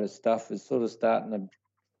lowrider stuff is sort of starting to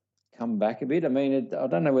come back a bit. I mean, I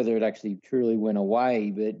don't know whether it actually truly went away,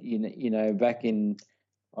 but I can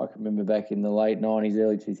remember back in the late 90s,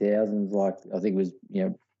 early 2000s, like I think it was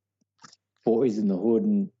Boys in the Hood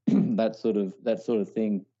and that sort of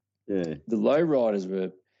thing. Yeah, the lowriders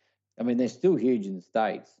were, I mean, they're still huge in the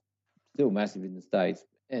States, still massive in the States,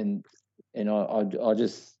 and I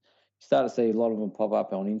just start to see a lot of them pop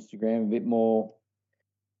up on Instagram a bit more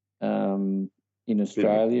in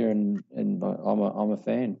Australia, and I'm a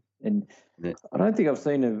fan. And I don't think I've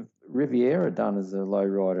seen a Riviera done as a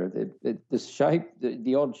lowrider. The shape,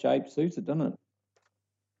 the odd shape suits it, doesn't it?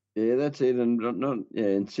 Yeah, that's it. And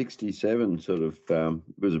in 67 sort of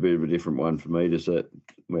was a bit of a different one for me to say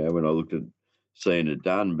when I looked at seeing it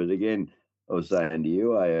done. But again, I was saying to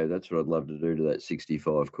you, that's what I'd love to do to that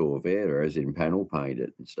 65 Corvette, or as in panel paint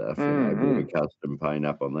it and stuff. Bit of a custom paint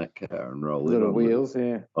up on that car and roll little it on wheels,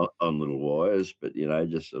 on little wires, but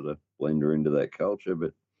just sort of blend her into that culture.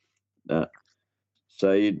 But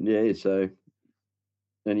so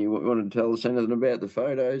And you want to tell us anything about the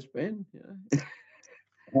photos, Ben?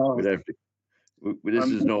 We'd have to.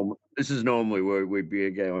 This is normally where we'd be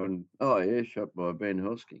going. Oh yeah, shot by Ben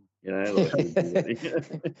Hosking. Here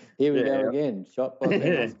we go again. Shot by Ben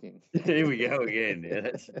Hosking. Here we go again. Yeah,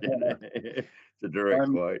 that's it's a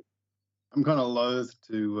direct quote. I'm kind of loath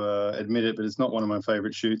to admit it, but it's not one of my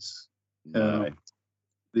favourite shoots. No.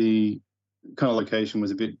 The kind of location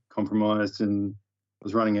was a bit compromised, and I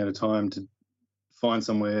was running out of time to find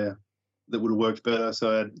somewhere that would have worked better.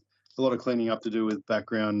 So I had a lot of cleaning up to do with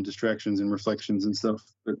background distractions and reflections and stuff.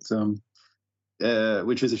 But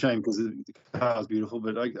which is a shame because the car is beautiful.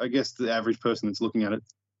 But I guess the average person that's looking at it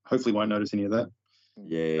hopefully won't notice any of that.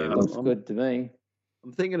 Yeah, looks good to me.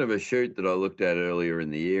 I'm thinking of a shoot that I looked at earlier in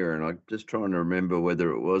the year, and I'm just trying to remember whether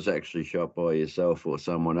it was actually shot by yourself or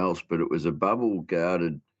someone else, but it was a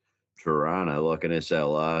bubble-guarded Tirana, like an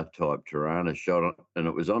SLR type Tirana shot, and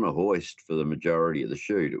it was on a hoist for the majority of the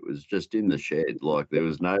shoot. It was just in the shed, like there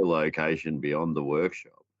was no location beyond the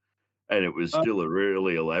workshop, and it was still a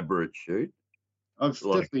really elaborate shoot. I've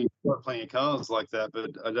definitely got plenty of cars like that, but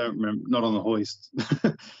I don't remember, not on the hoist.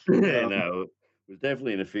 No. It was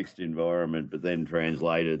definitely in a fixed environment, but then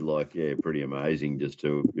translated pretty amazing just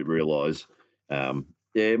to realise.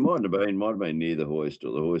 It might have been near the hoist,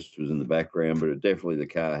 or the hoist was in the background, but the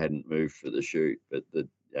car hadn't moved for the shoot. But the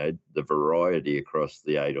variety across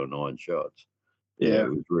the 8 or 9 shots, it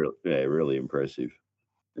was really impressive.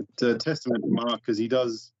 It's a testament to Mark because he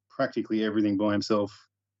does practically everything by himself.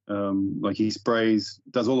 Like he sprays,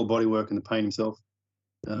 does all the body work and the paint himself.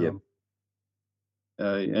 And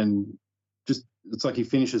just it's like he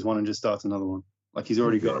finishes one and just starts another one. Like he's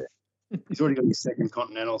already got his second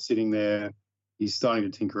Continental sitting there. He's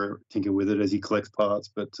starting to tinker with it as he collects parts.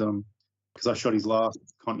 But because I shot his last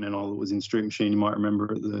Continental that was in Street Machine, you might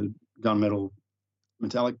remember the gunmetal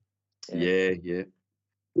metallic. Yeah.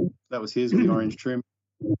 That was his with the orange trim.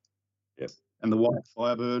 Yep. And the white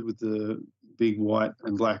Firebird with the big white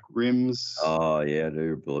and black rims. Oh yeah, I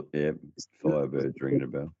do. Yeah, Firebird's ringing a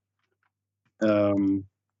bell.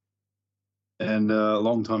 And a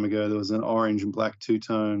long time ago, there was an orange and black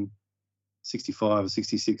two-tone 65 or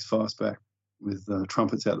 66 fastback with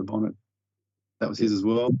trumpets out the bonnet. That was his as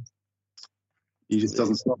well. He just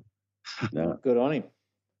doesn't stop. No. Good on him.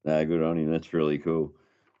 No, good on him. That's really cool.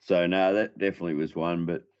 So, no, that definitely was one.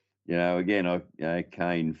 But, again,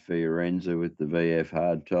 Kane Fiorenza with the VF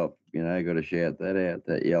hardtop, got to shout that out.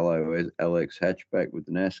 That yellow LX hatchback with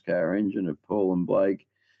the NASCAR engine of Paul and Blake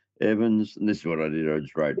Evans. And this is what I did. I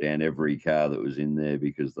just wrote down every car that was in there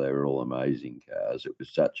because they were all amazing cars. It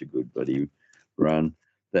was such a good buddy run.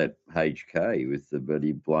 That HK with the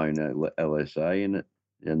buddy blown LSA in it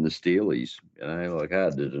and the Steelies,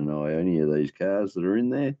 hard to deny any of these cars that are in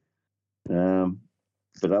there.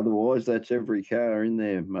 But otherwise, that's every car in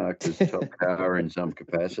there marked as top car in some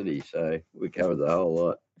capacity. So we covered the whole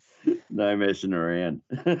lot. No messing around.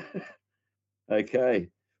 Okay.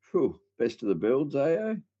 Whew. Best of the builds,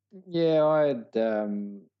 AO? Yeah, I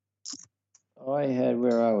had,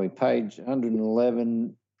 where are we? Page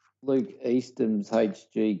 111, Luke Easton's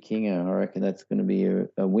HG Kinger. I reckon that's going to be a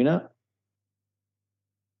winner.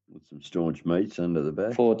 With some staunch meats under the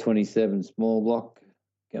back. 427 small block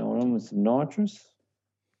going on with some nitrous.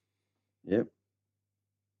 Yep.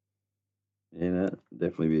 Yeah,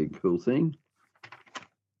 definitely be a cool thing.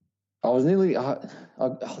 I was nearly. I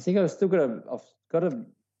think I've got to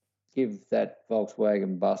give that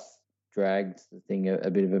Volkswagen bus dragged thing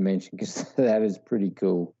a bit of a mention because that is pretty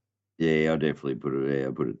cool. Yeah, I definitely put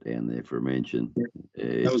it down there for a mention.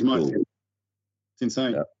 Yeah, that was my favorite. It's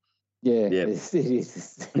insane. Yeah, yep. It is.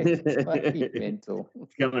 It's mental.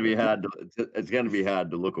 It's going to be hard. It's going to be hard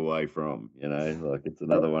to look away from. It's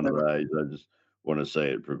another one of those. I just want to see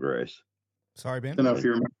it progress. Sorry, Ben. Don't know if you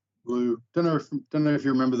remember blue. Don't know if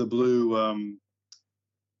you remember the blue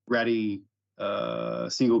ratty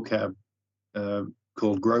single cab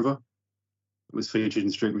called Grover. It was featured in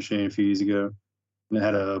Street Machine a few years ago, and it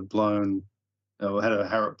had a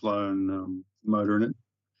Harrop blown motor in it.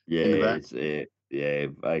 Yeah,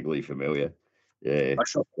 vaguely familiar. Yeah, I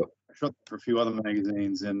shot for a few other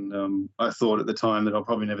magazines, and I thought at the time that I'll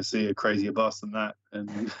probably never see a crazier bus than that. And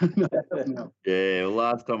no. Yeah, well,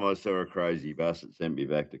 last time I saw a crazy bus, it sent me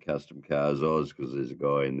back to Custom Cars Oz because there's a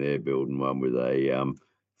guy in there building one with a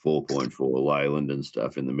 4.4 Leyland and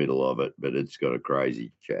stuff in the middle of it, but it's got a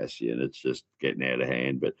crazy chassis and it's just getting out of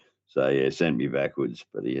hand. But so yeah, sent me backwards,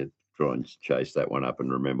 but he had to try and chase that one up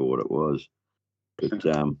and remember what it was. But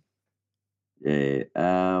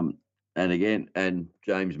and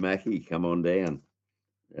James Mackey, come on down.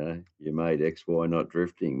 Your mate XY Not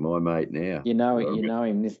Drifting, my mate now. You know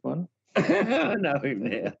him, this one? I know him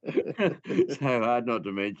now. So hard not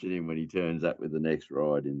to mention him when he turns up with the next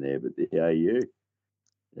ride in there. But the AU,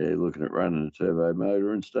 yeah, looking at running a turbo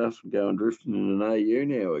motor and stuff and going drifting in an AU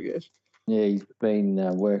now, I guess. Yeah, he's been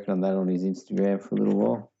working on that on his Instagram for a little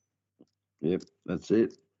while. Yep, that's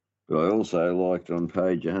it. But I also liked on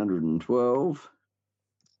page 112,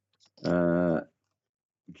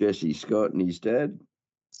 Jesse Scott and his dad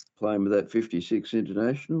playing with that 56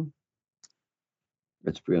 International.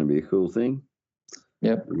 That's going to be a cool thing.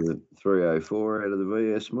 Yep. The 304 out of the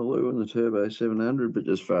VS Maloo and the Turbo 700, but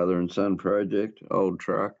just father and son project, old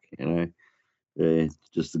truck, yeah,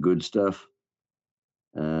 just the good stuff.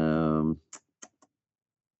 Yeah,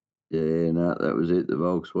 no, that was it, the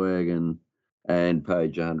Volkswagen. And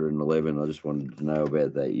page 111, I just wanted to know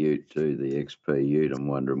about that ute too, the XP ute. I'm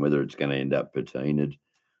wondering whether it's going to end up patinaed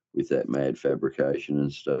with that mad fabrication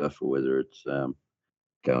and stuff, or whether it's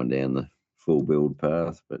going down the full build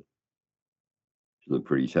path. But it looked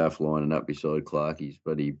pretty tough lining up beside Clarkie's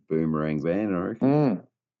buddy Boomerang van, I reckon.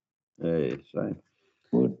 Yeah, so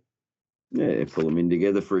Good. Yeah, pull them in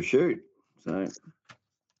together for a shoot. So,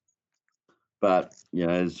 but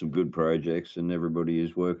there's some good projects, and everybody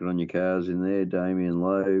is working on your cars in there. Damien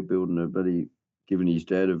Lowe building a buddy, giving his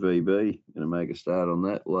dad a VB. Going to make a start on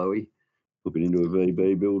that, Lowy. Looking into a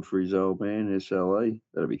VB build for his old man, SLA.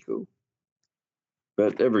 That'll be cool.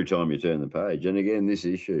 But every time you turn the page, and again, this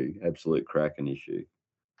issue, absolute cracking issue.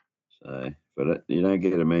 So, but you don't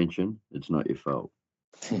get a mention, it's not your fault.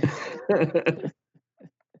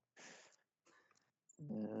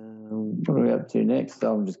 What are we up to next?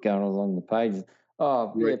 I'm just going along the pages.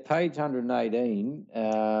 Oh, yeah, page 118.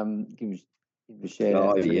 Give a shout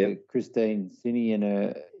out to Christine Sinney and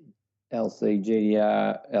her LJ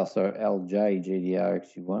GDR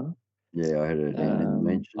actually won. Yeah, I had it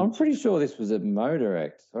mentioned. I'm pretty sure this was at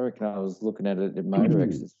Motorex. I reckon I was looking at it at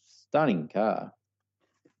Motorex. It's a stunning car.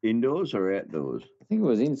 Indoors or outdoors? I think it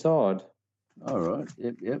was inside. All right.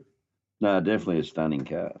 Yep. No, definitely a stunning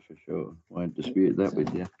car for sure. Won't dispute that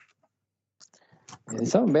with you. Yeah,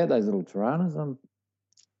 there's something about those little Tiranas. I'm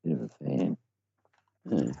a bit of a fan.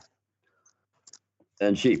 Yeah.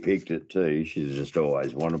 And she picked it too. She's just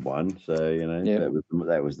always wanted one. So,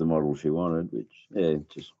 that was the model she wanted, which,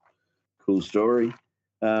 just cool story.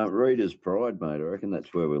 Reader's Pride, mate. I reckon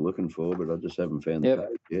that's where we're looking for, but I just haven't found the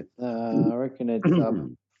page yet. I reckon it's up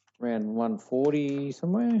around 140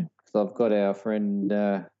 somewhere. Because I've got our friend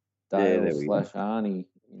Dale / Arnie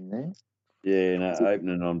in there. Yeah, no,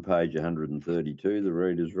 opening on page 132, the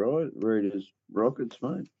Reader's Rockets,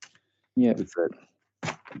 mate. Yeah.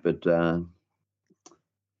 But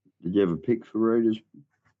did you have a pick for Reader's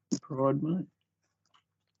Pride, mate?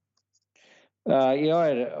 I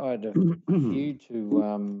had a few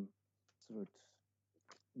to sort of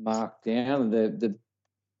mark down. The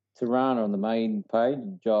Tirana on the main page,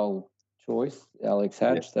 Joel Choice, Alex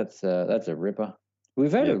Hatch. Yep. That's a ripper.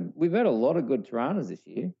 We've had a lot of good Tiranas this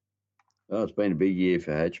year. Oh, it's been a big year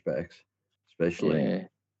for hatchbacks, especially. Yeah.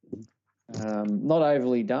 Not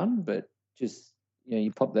overly done, but just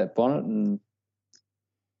you pop that bonnet and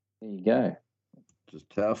there you go. Just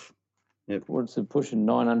tough. Yep. What's it pushing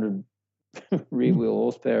 900 rear wheel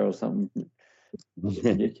horsepower or something?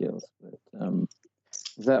 Ridiculous. But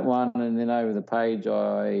that one, and then over the page,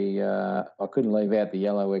 I couldn't leave out the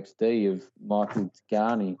yellow XD of Michael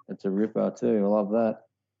Tigani. That's a ripper too. I love that.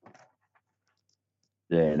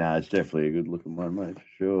 Yeah, no, it's definitely a good looking one, mate, for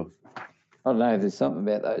sure. I don't know. There's something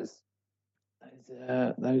about those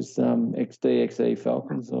XD XE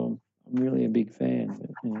Falcons. I'm really a big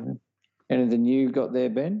fan. But, anything you got there,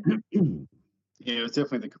 Ben? Yeah, it was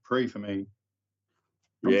definitely the Capri for me.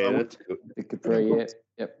 Yeah, that's good. The Capri,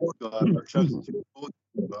 yep.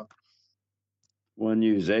 One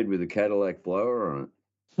UZ with a Cadillac blower on it.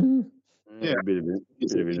 Yeah, a bit of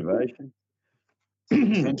innovation.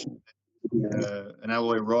 An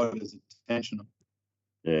alloy rod is intentional.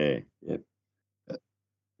 Yeah, yep.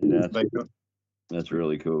 That's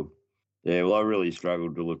really cool. Yeah, well, I really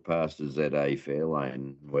struggled to look past a ZA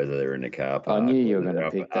Fairlane, whether they're in a car park. I knew you were going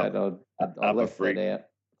to pick that. I left that out.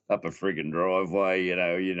 Up a friggin' driveway,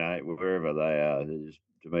 wherever they are.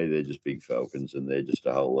 To me, they're just big Falcons, and they're just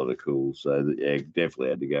a whole lot of cool. So, definitely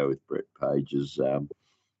had to go with Brett Page's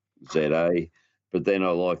ZA. But then I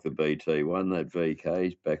like the BT one, that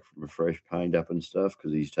VK's back from a fresh paint up and stuff,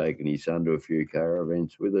 because he's taken his son to a few car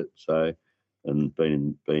events with it. So, and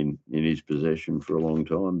been in his possession for a long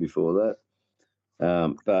time before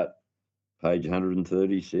that. But page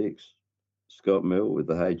 136, Scott Mill with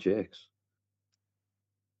the HX.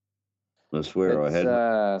 I swear I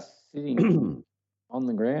had sitting on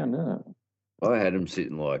the ground, isn't it? I had them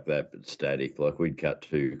sitting like that, but static. Like we'd cut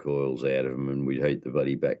 2 coils out of them, and we'd heat the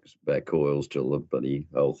bloody back coils till the bloody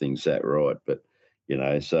whole thing sat right. But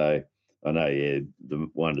so I know, the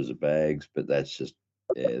wonders of bags, but that's just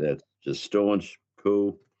staunch,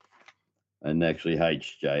 cool. And actually,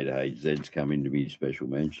 HJ to HZ's come into me special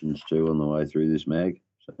mentions too on the way through this mag.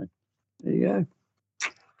 So there you go.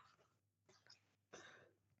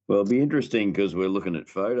 Well, it'll be interesting because we're looking at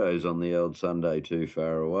photos on the old Sunday Too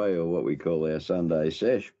Far Away, or what we call our Sunday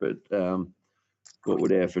sesh. But what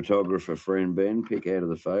would our photographer friend Ben pick out of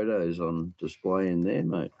the photos on display in there,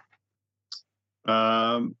 mate?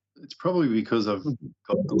 It's probably because I've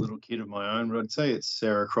got a little kid of my own, but I'd say it's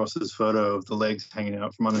Sarah Cross's photo of the legs hanging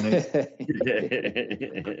out from underneath.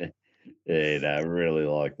 Yeah, no, I really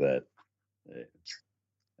like that. Yeah.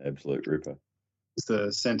 Absolute ripper. It's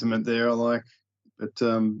the sentiment there I like. But,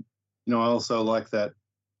 I also like that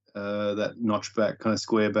that notchback, kind of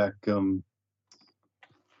square back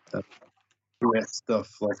duet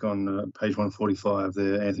stuff, like on page 145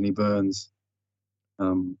 there, Anthony Burns.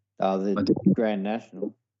 The Grand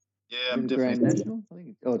National. Yeah, Is I'm it a Grand definitely. National? I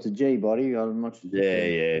think it's a G body. I'm not sure.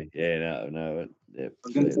 Yeah. No. I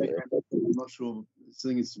was going to say, I'm not sure. I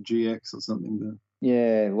think it's a GX or something. But...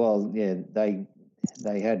 Yeah, well, yeah, they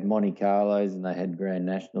had Monte Carlos and they had Grand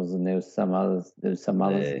Nationals, and there was some other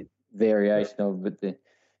variation of it. But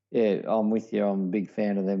I'm with you. I'm a big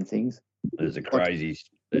fan of them things. There's a crazy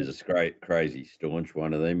staunch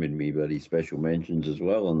one of them in me, buddy. Special mentions as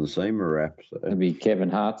well on the SEMA wrap. So It'd be Kevin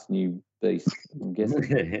Hart's new beast, I'm guessing.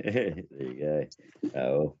 There you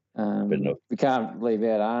go. But no, we can't leave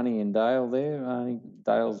out Arnie and Dale there.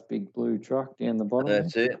 Dale's big blue truck down the bottom.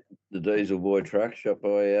 That's it. The Diesel Boy truck shot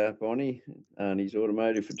by Bonnie, Arnie's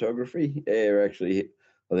Automotive Photography. Yeah, actually,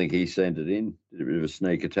 I think he sent it in. Did a bit of a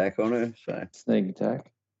sneak attack on her. So Sneak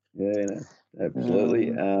attack. Yeah, no,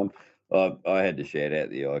 absolutely. I had to shout out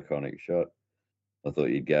the iconic shot. I thought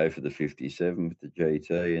you'd go for the 57 with the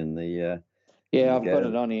GT and the. Yeah, I've got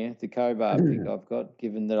it on here. The Cobar pick I've got,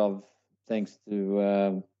 given that thanks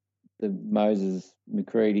to the Moses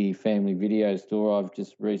McCready family video store, I've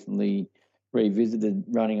just recently revisited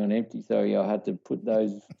running on empty. So I had to put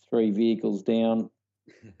those 3 vehicles down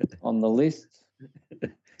on the list.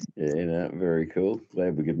 Yeah, no, very cool.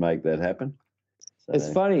 Glad we could make that happen. So.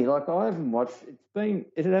 It's funny, like I haven't watched.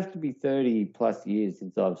 It'd have to be 30 plus years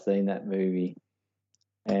since I've seen that movie,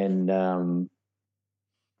 and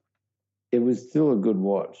it was still a good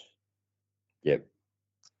watch. Yep.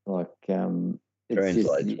 Like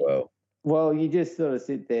translates just, well. Well, you just sort of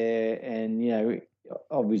sit there, and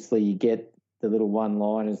obviously you get the little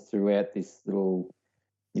one-liners throughout this little,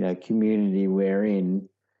 community we're in.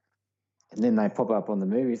 And then they pop up on the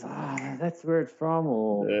movies. That's where it's from,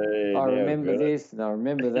 or I remember this and I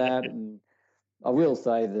remember that. And I will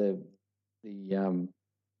say the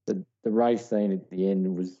race scene at the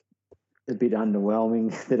end was a bit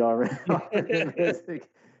underwhelming. That I remember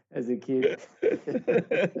as a kid.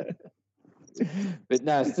 But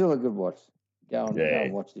no, it's still a good watch. Go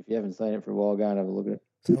and watch it if you haven't seen it for a while. Go and have a look at it.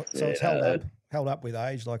 So it's held up with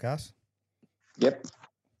age, like us. Yep.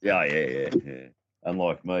 Yeah.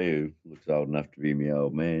 Unlike me, who looks old enough to be my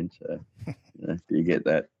old man, so you get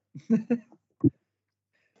that.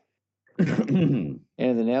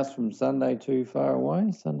 Anything else from Sunday Too Far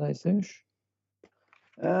Away? Sunday sesh?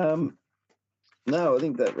 No, I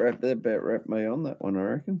think that about wrapped me on that one. I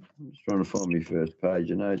reckon. I'm just trying to find my first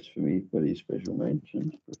page of notes for me, but his special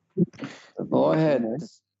mentions. Well,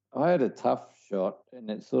 I had a tough shot, and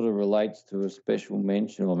it sort of relates to a special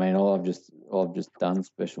mention. I mean, I've just done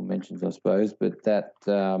special mentions, I suppose, but that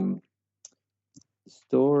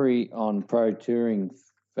story on Pro Touring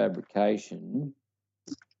fabrication.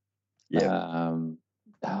 Yeah.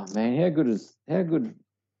 Oh man, how good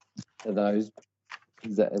are those?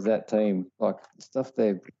 Is that team? Like the stuff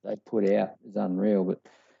they put out is unreal. But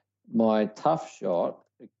my tough shot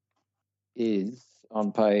is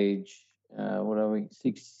on page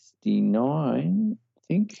 69, I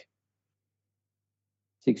think.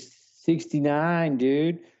 69,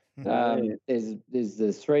 dude. There's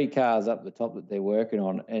the 3 cars up the top that they're working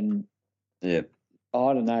on, and yeah,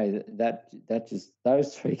 I don't know, that just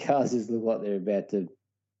those 3 cars just look like they're about to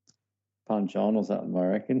punch on or something, I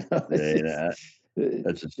reckon.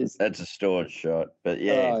 That's a staunch shot, but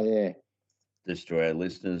yeah. Oh yeah. Just to our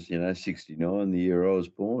listeners, 69, the year I was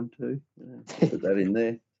born too. Put that in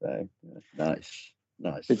there. So nice.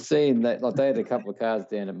 But seeing that, like they had a couple of cars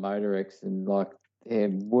down at Motorex, and like their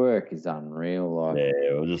work is unreal. Like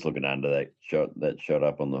yeah, we're just looking under that shot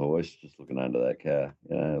up on the hoist, just looking under that car.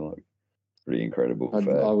 Like pretty incredible.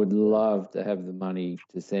 I would love to have the money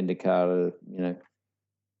to send a car to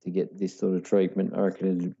to get this sort of treatment. I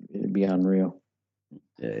reckon it'd be unreal.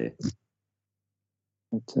 Yeah.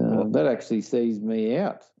 But, that actually sees me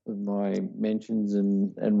out of my mentions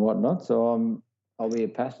and whatnot. So I'll be a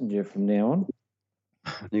passenger from now on.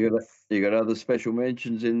 You got other special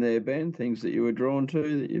mentions in there, Ben? Things that you were drawn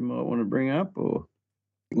to that you might want to bring up, or?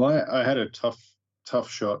 Well, I had a tough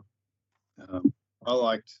shot. I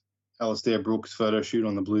liked Alistair Brooks' photo shoot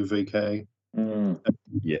on the blue VK.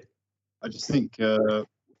 Yeah. I just think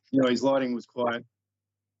his lighting was quite,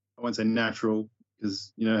 I won't say natural,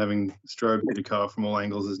 because having strobe hit a car from all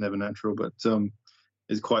angles is never natural, but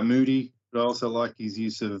it's quite moody. But I also like his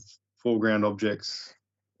use of foreground objects,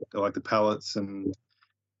 like the pallets and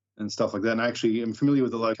stuff like that. And I actually am familiar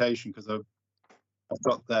with the location because I've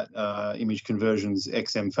got that Image Conversions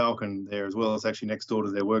XM Falcon there as well. It's actually next door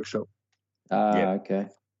to their workshop. Okay.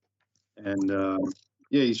 And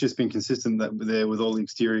he's just been consistent there with all the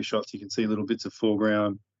exterior shots. You can see little bits of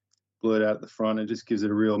foreground blurred out at the front. It just gives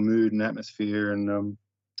it a real mood and atmosphere, and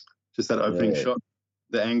just that opening shot.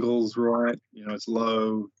 The angle's right. It's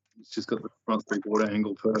low. It's just got the front three-quarter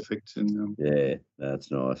angle perfect, and yeah,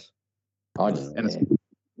 that's nice. It's a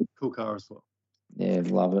cool car as well. Yeah,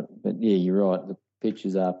 love it. But yeah, you're right. The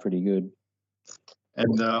pictures are pretty good.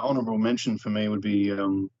 And honourable mention for me would be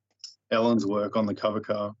Ellen's work on the cover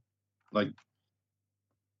car. Like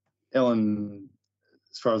Ellen,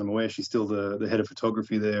 as far as I'm aware, she's still the head of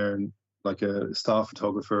photography there and like a staff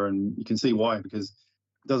photographer, and you can see why, because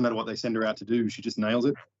it doesn't matter what they send her out to do, she just nails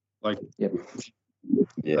it. Like, Yep.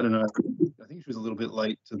 I don't know. I think she was a little bit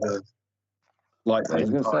late to the light. I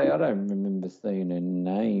was going to say, I don't remember seeing her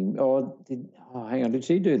name. Hang on. Did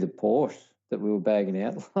she do the Porsche that we were bagging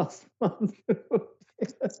out last month?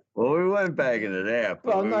 Well, we weren't bagging it out.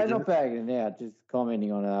 Well, no, not bagging it out. Just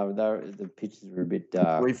commenting on it. The pictures were a bit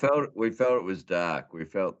dark. We felt it was dark. We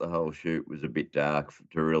felt the whole shoot was a bit dark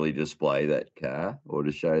to really display that car or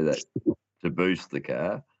to show that, to boost the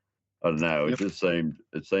car. I don't know. It just seemed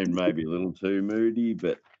maybe a little too moody,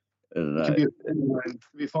 but I don't know. It could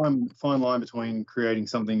be a fine line between creating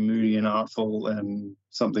something moody and artful and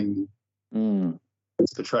something that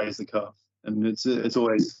portrays the car, and it's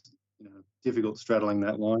always difficult straddling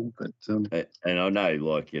that line. But and I know,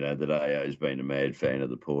 that AO's been a mad fan of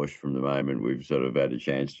the Porsche from the moment we've sort of had a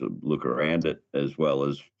chance to look around it, as well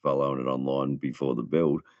as following it online before the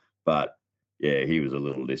build. But yeah, he was a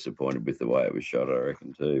little disappointed with the way it was shot, I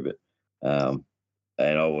reckon too. But and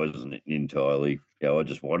I wasn't entirely. I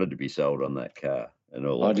just wanted to be sold on that car, and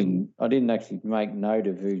all. I didn't actually make note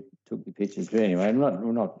of who took the pictures. But anyway,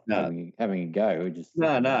 we're not having a go. We're just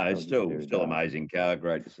it's still amazing car.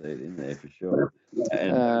 Great to see it in there for sure.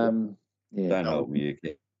 And don't hold me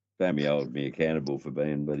accountable for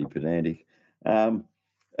being bloody pedantic. And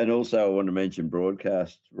also, I want to mention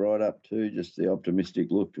broadcasts right up to just the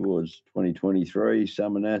optimistic look towards 2023.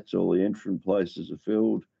 Summer Nats, all the entrant places are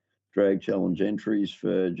filled. Drag Challenge entries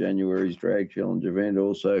for January's Drag Challenge event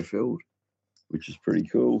also filled, which is pretty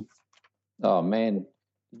cool. Oh, man.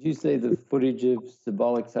 Did you see the footage of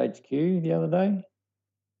Symbolics HQ the other day?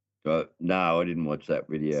 No, I didn't watch that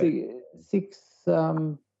video.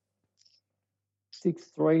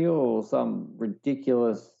 6:3 or some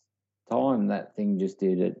ridiculous time that thing just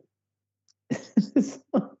did it.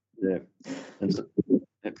 Yeah.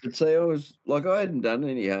 But see, I hadn't done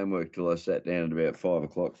any homework till I sat down at about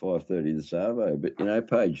 5:30 this Arvo. But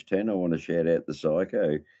page 10, I want to shout out the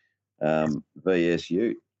Psycho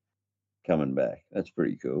VSU coming back. That's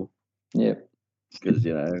pretty cool. Yep. Because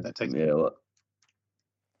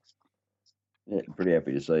pretty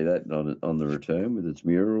happy to see that on the return with its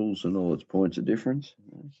murals and all its points of difference.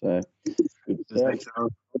 So good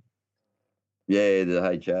stuff. Yeah, the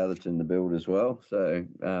HR that's in the build as well. So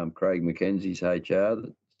Craig McKenzie's HR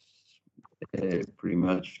that's pretty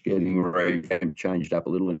much getting changed up a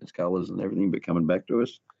little in its colours and everything, but coming back to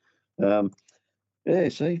us.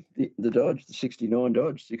 See, the Dodge, the 69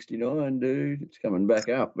 Dodge, 69, dude, it's coming back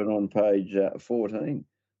up. But on page 14,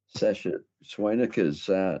 Sasha Swaniker's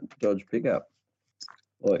Dodge pickup.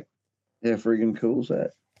 Like, how friggin' cool's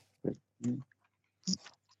that?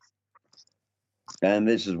 And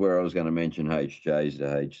this is where I was going to mention HJs to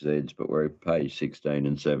HZs, but we're at page 16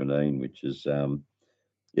 and 17, which is,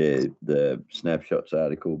 the snapshots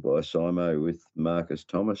article by Simo with Marcus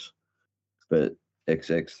Thomas. But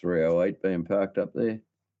XX308 being parked up there.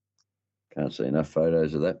 Can't see enough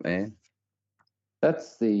photos of that, man.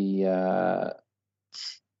 That's the,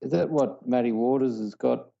 is that what Matty Waters has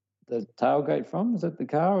got the tailgate from? Is that the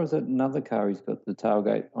car, or is that another car he's got the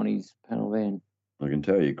tailgate on his panel van? I can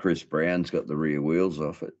tell you Chris Brown's got the rear wheels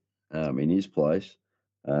off it in his place.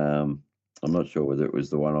 I'm not sure whether it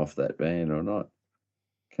was the one off that van or not.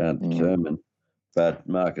 Can't determine. But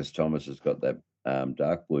Marcus Thomas has got that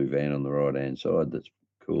dark blue van on the right-hand side that's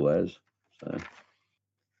cool as. So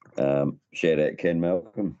shout out Ken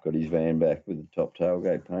Malcolm, got his van back with the top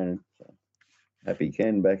tailgate painted. So happy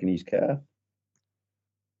Ken back in his car.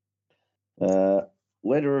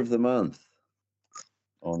 Letter of the month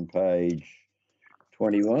on page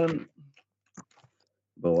 21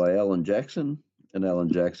 by Alan Jackson. And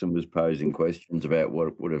Alan Jackson was posing questions about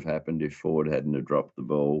what would have happened if Ford hadn't have dropped the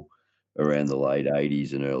ball around the late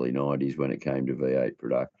 80s and early 90s when it came to V8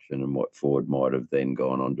 production, and what Ford might have then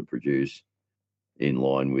gone on to produce in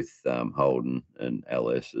line with Holden and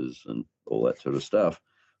LSs and all that sort of stuff.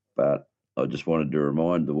 But I just wanted to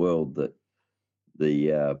remind the world that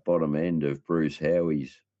the bottom end of Bruce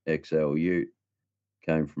Howie's XL Ute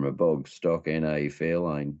came from a bog stock NA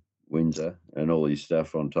Fairlane Windsor, and all his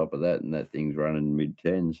stuff on top of that, and that thing's running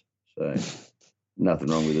mid-tens. So nothing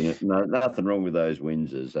wrong with it. No, nothing wrong with those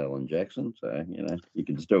Windsors, Alan Jackson. So, you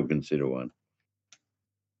can still consider one.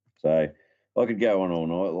 So I could go on all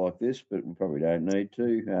night like this, but we probably don't need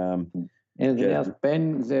to. Anything else,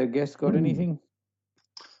 Ben? Has our guest got anything?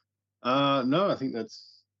 No, I think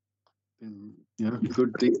that's been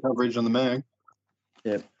good deep coverage on the mag.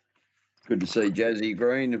 Yep. Good to see Jazzy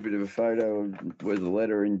Green, a bit of a photo with a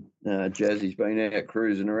letter, and Jazzy's been out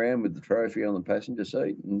cruising around with the trophy on the passenger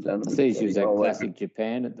seat. And done I see she was at Classic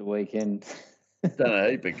Japan at the weekend. done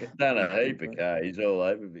a heap of Ks all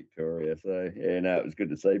over Victoria. So, it was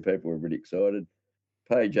good to see. People were really excited.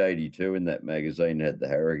 Page 82 in that magazine had the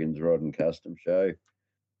Harrigan's Rod and Custom Show,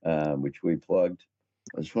 which we plugged.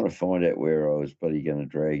 I just want to find out where I was bloody going to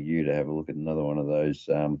drag you to have a look at another one of those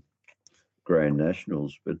Grand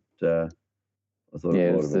Nationals, but I thought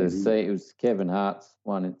it was Kevin Hart's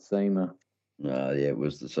one at SEMA. It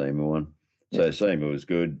was the SEMA one. So SEMA was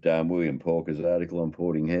good. William Porker's article on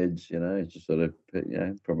porting heads, just sort of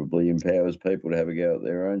probably empowers people to have a go at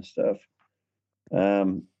their own stuff.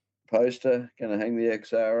 Poster, going to hang the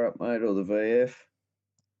XR up, mate, or the VF?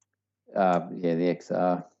 The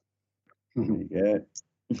XR. There you go.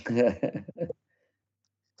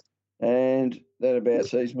 And that about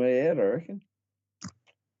sees me out, I reckon.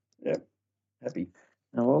 Yep, happy.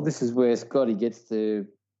 Oh, well, this is where Scotty gets to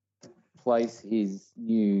place his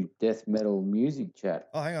new death metal music chat.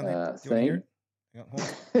 Oh, hang on then. Do you want to hear it?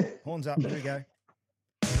 Hang on, horns up, here we go.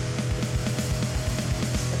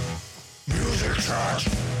 Music chat.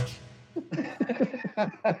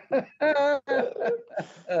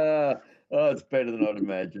 It's better than I'd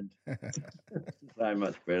imagined. So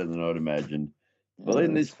much better than I'd imagined. Well,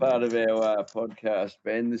 in this part of our podcast,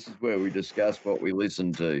 Ben, this is where we discuss what we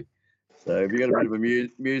listen to. So have you got a bit of a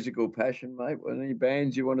musical passion, mate? Any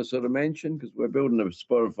bands you want to sort of mention? Because we're building a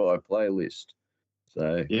Spotify playlist.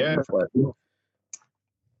 So yeah.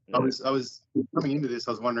 I was coming into this,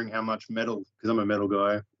 I was wondering how much metal, because I'm a metal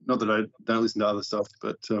guy. Not that I don't listen to other stuff,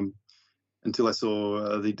 but until I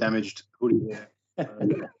saw the Damaged hoodie there, it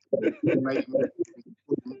maybe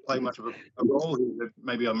wouldn't play much of a role here, but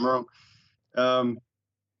maybe I'm wrong. I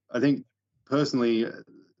think personally, the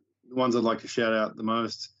ones I'd like to shout out the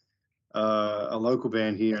most, a local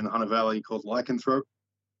band here in the Hunter Valley called Lycanthrope.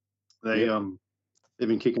 They've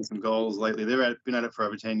been kicking some goals lately. They've been at it for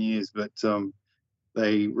over 10 years, but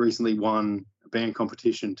they recently won a band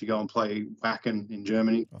competition to go and play Wacken in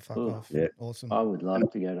Germany. Oh, fuck off. Yeah. Awesome. I would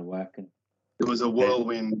love to go to Wacken. It was a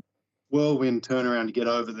whirlwind turnaround to get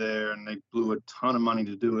over there, and they blew a ton of money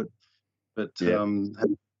to do it. But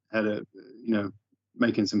had a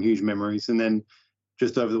making some huge memories. And then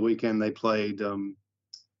just over the weekend they played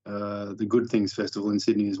the Good Things Festival in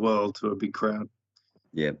Sydney as well to a big crowd.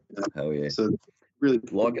 Yeah, hell yeah. So really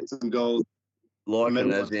Like get some goals.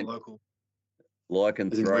 Lycanthrope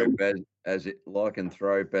as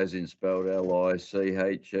in spelled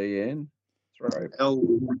Lychen.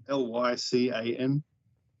 Lycan.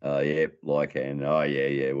 Oh yeah, Lycan. Oh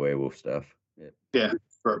yeah, werewolf stuff. Yeah.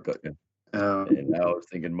 Got you. No, I was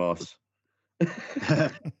thinking moss.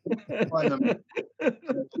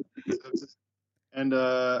 And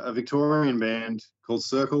a Victorian band called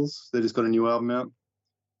Circles. They just got a new album out.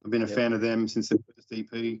 I've been a fan of them since their first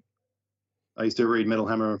EP. I used to read Metal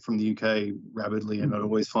Hammer from the UK rapidly, and I'd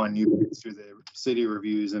always find new bands through their CD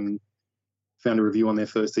reviews, and found a review on their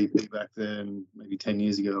first EP back then, maybe 10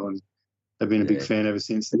 years ago, and I've been a big fan ever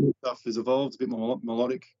since. The stuff has evolved, a bit more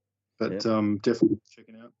melodic, but definitely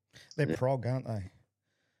checking out. They're prog, aren't they?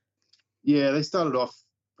 Yeah, they started off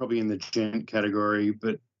probably in the gent category,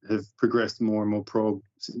 but have progressed more and more prog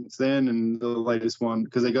since then. And the latest one,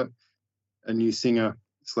 because they got a new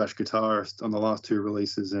singer/guitarist on the last two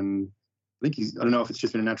releases, and think I don't know if it's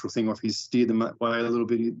just been a natural thing or if he's steered them that way a little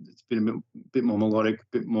bit. It's been a bit more melodic, a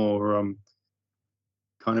bit more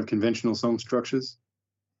kind of conventional song structures,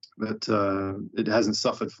 but it hasn't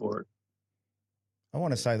suffered for it. I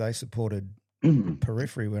want to say they supported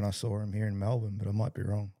Periphery when I saw him here in Melbourne, but I might be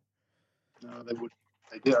wrong. No, they would.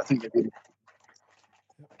 They did. I think they did.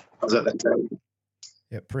 I was at that day.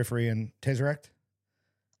 Yeah, Periphery and Tesseract.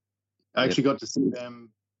 I actually got to see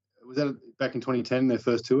them. Was that back in 2010, their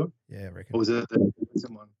first tour? Yeah, I reckon. Or was it the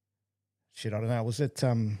recent one? Shit, I don't know. Was it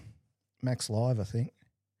Max Live, I think?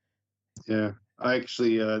 Yeah. I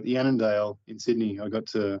actually, the Annandale in Sydney, I got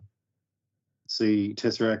to see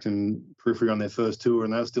Tesseract and Periphery on their first tour,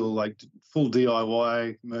 and they were still like full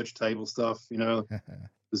DIY merch table stuff, you know. But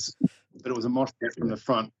it was a mosh pit from the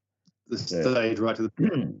front, the stage right to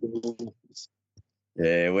the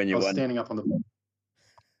Yeah, when you I was standing up on the.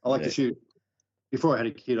 I like to shoot. Before I had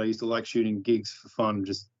a kid, I used to like shooting gigs for fun,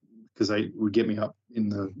 just because they would get me up in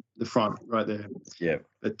the front right there. Yeah.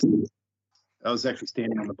 But I was actually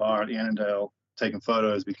standing on the bar at the Annandale taking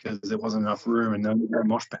photos because there wasn't enough room and no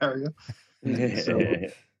mosh barrier. So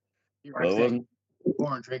here I stand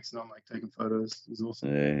pouring drinks and I'm like taking photos. It was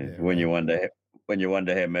awesome. Yeah. When you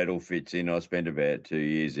wonder how metal fits in, I spent about 2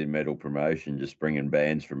 years in metal promotion, just bringing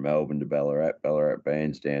bands from Melbourne to Ballarat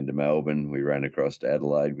bands down to Melbourne. We ran across to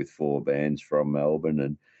Adelaide with 4 bands from Melbourne,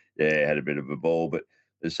 and had a bit of a ball. But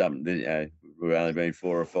there's something that, we've only been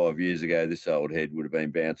 4 or 5 years ago. This old head would have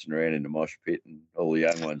been bouncing around in the mosh pit, and all the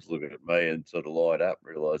young ones looking at me and sort of light up,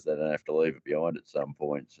 realise they don't have to leave it behind at some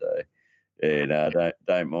point. So,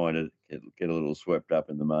 don't mind it. Get a little swept up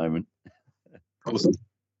in the moment.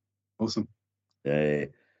 Awesome. Yeah.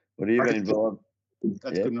 What have you been involved?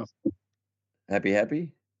 That's good enough.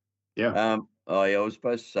 Happy? Yeah. I was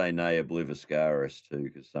supposed to say Nea Bliviscaris too,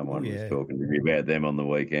 because someone was talking to me about them on the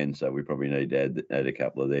weekend. So we probably need to add a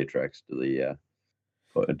couple of their tracks to the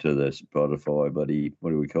Spotify, buddy. What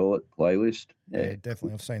do we call it? Playlist. Yeah,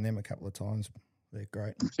 definitely. I've seen them a couple of times. They're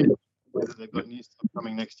great. Whether they've got new stuff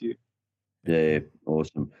coming next year. Yeah,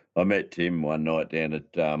 awesome. I met Tim one night down at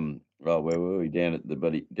where were we? Down at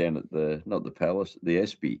the not the Palace, the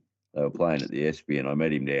Espy. They were playing at the Espy, and I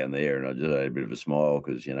met him down there, and I just had a bit of a smile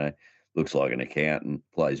because looks like an accountant,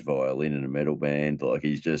 plays violin in a metal band, like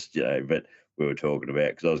he's just But we were talking about,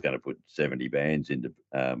 because I was going to put 70 bands into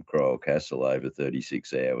Cryle Castle over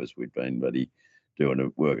 36 hours. We'd been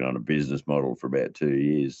working on a business model for about 2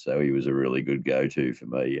 years, so he was a really good go-to for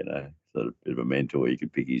me, sort of a bit of a mentor. You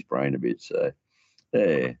could pick his brain a bit. So,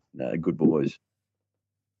 good boys.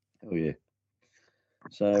 Oh yeah.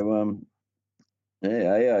 So,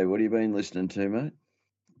 AO, what have you been listening to, mate?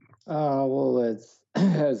 Well, it's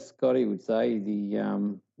as Scotty would say,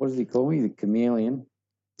 the what does he call me? The chameleon.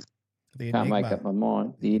 The Can't Enigma. make up my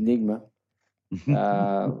mind. The Enigma.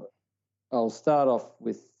 I'll start off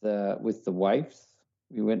with the Waifs.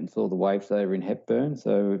 We went and saw the Waifs over in Hepburn,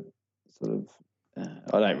 so sort of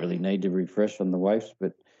I don't really need to refresh on the Waifs,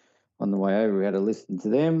 but on the way over we had to listen to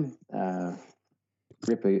them.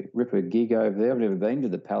 Ripper gig over there. I've never been to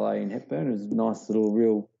the Palais in Hepburn. It was a nice little,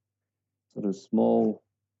 real sort of small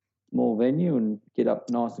venue and get up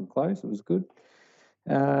nice and close. It was good.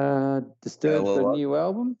 Disturbed got a new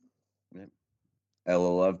album. Yep. Ella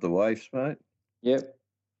loved the Waifs, mate. Yep.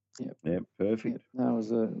 Perfect. Yep. No, it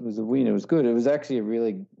was a win. It was good. It was actually a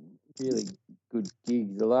really, really good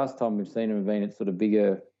gig. The last time we've seen them have been at sort of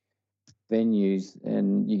bigger venues,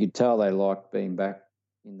 and you could tell they liked being back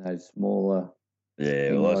in those smaller.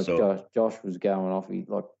 Yeah, well, I saw Josh was going off. He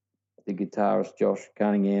like the guitarist Josh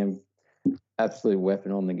Cunningham, absolute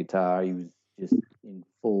weapon on the guitar. He was just in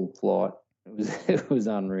full flight. It was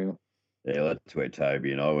unreal. Yeah, that's where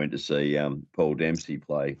Toby and I went to see Paul Dempsey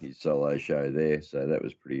play his solo show there. So that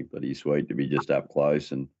was pretty bloody sweet to be just up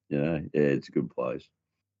close, and it's a good place.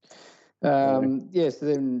 So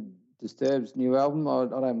then Disturbed's new album, I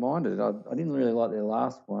don't mind it. I didn't really like their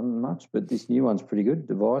last one much, but this new one's pretty good.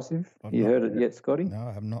 Divisive. You heard it yet, Scotty? No,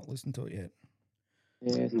 I have not listened to it yet.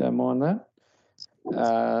 Yeah, don't mind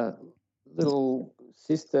that. Little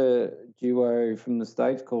sister duo from the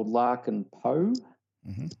States called Lark and Poe.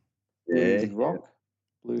 Mm-hmm.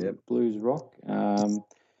 Blues rock.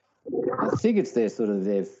 I think it's their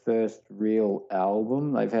first real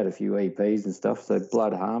album. They've had a few EPs and stuff. So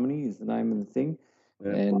Blood Harmony is the name of the thing,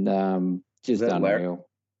 and just unreal.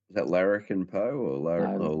 Is that Larkin Poe or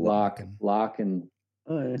Larkin? Larkin.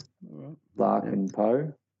 Oh yeah, all right. Larkin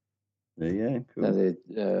Poe. Yeah, cool. So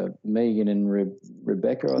they're Megan and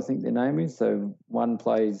Rebecca, I think their name is. So one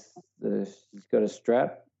plays she's got a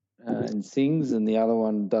Strat and sings, and the other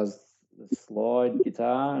one does the slide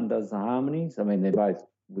guitar and does the harmonies. I mean, they're both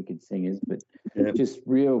wicked singers, but just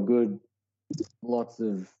real good lots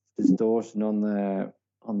of distortion on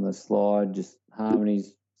the slide, just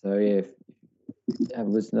harmonies. So yeah, have a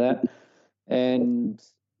listen to that. And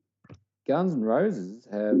Guns N' Roses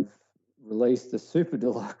have released a super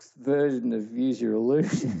deluxe version of Use Your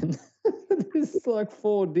Illusion. There's like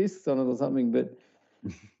 4 discs on it or something, but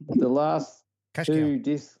the last Cash 2 cow.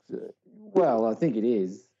 discs, well, I think it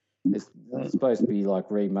is. It's supposed to be like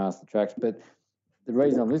remastered tracks, but the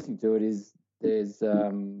reason I'm listening to it is there's I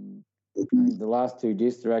think the last 2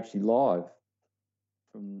 discs are actually live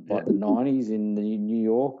from like the 90s in New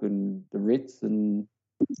York and the Ritz, and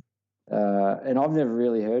I've never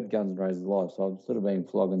really heard Guns N' Roses live, so I've sort of been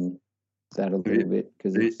flogging that a little bit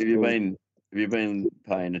because it's Have you been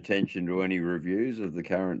paying attention to any reviews of the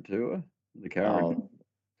current tour? The current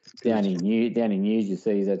down in news, you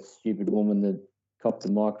see that stupid woman that copped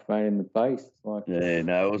the microphone in the face. It's like, yeah,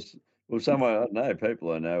 no, someone I know,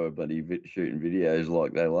 people I know are bloody shooting videos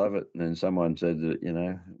like they love it, and then someone said that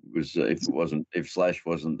it was if Slash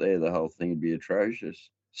wasn't there, the whole thing would be atrocious.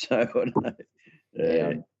 So I don't know.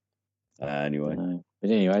 Yeah. Anyway. But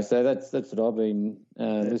anyway, so that's what I've been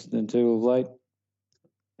listening to of late,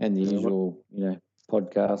 and the usual,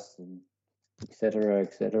 podcasts and et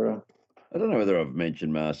cetera. I don't know whether I've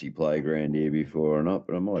mentioned Marcy Playground here before or not,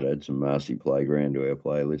 but I might add some Marcy Playground to our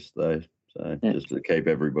playlist though. So just to keep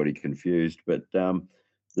everybody confused. But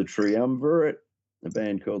the Triumvirate, a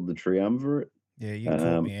band called the Triumvirate. Yeah, you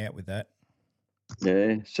caught me out with that.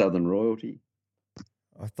 Yeah, Southern Royalty.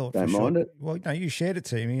 I thought don't mind it. Well, no, you shared it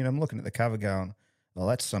to me, and I'm looking at the cover going, "Oh,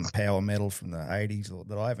 that's some power metal from the '80s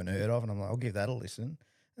that I haven't heard of," and I'm like, "I'll give that a listen."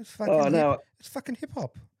 It's fucking it's fucking hip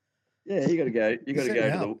hop. Yeah, you got to go. You got to go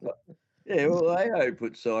to the. Yeah, well, AO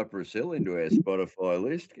put Cypress Hill into our Spotify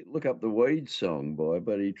list. Look up the Weeds song by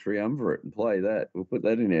Buddy Triumvirate and play that. We'll put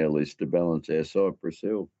that in our list to balance our Cypress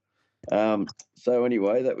Hill. So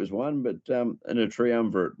anyway, that was one. But and a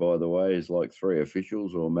triumvirate, by the way, is like 3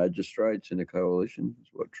 officials or magistrates in a coalition. Is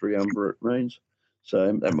what triumvirate means.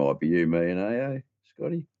 So that might be you, me, and AO,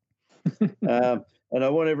 Scotty. And I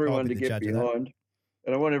want everyone to get behind.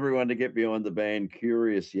 And I want everyone to get behind the band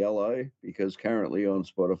Curious Yellow, because currently on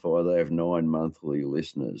Spotify they have 9 monthly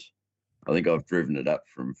listeners. I think I've driven it up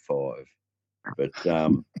from 5. But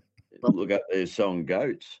look up their song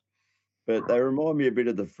Goats. But they remind me a bit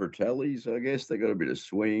of the Fratellis, I guess. They got a bit of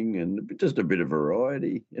swing and just a bit of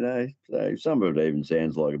variety, So some of it even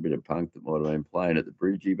sounds like a bit of punk that might have been playing at the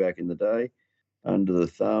Bridgie back in the day. Under the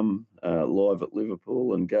Thumb, live at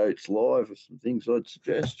Liverpool, and Goats live are some things I'd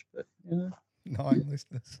suggest. But 9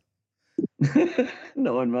 listeners.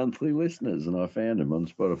 9 monthly listeners, and I found them on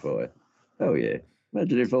Spotify. Oh, yeah.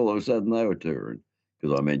 Imagine if all of a sudden they were touring,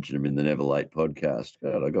 because I mentioned them in the Never Late podcast.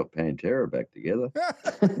 God, I got Pantera back together.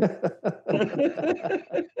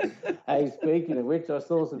 Hey, speaking of which, I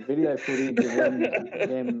saw some video footage of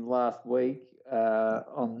them last week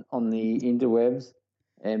on the interwebs,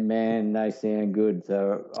 and man, they sound good.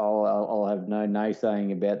 So I'll have no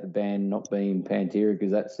naysaying about the band not being Pantera,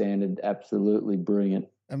 because that sounded absolutely brilliant.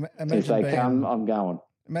 If they come, I'm going.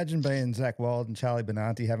 Imagine being Zakk Wylde and Charlie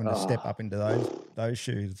Benanti having to step up into those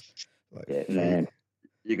shoes. Like, yeah, man.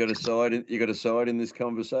 You got a side in this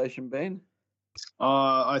conversation, Ben?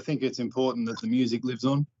 I think it's important that the music lives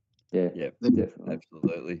on. Yeah, definitely,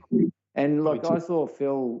 absolutely. And look, I saw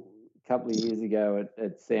Phil a couple of years ago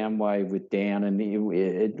at Soundwave with Down, and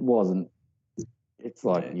it wasn't. It's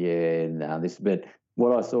like, this. But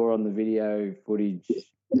what I saw on the video footage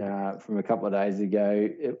from a couple of days ago,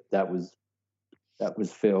 that was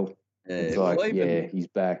Phil. Yeah, it's like, he's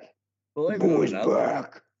back. Well, boy's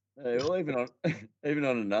back. Well, even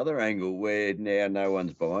on another angle, where now no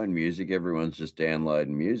one's buying music, everyone's just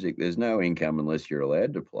downloading music. There's no income unless you're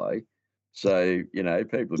allowed to play. So,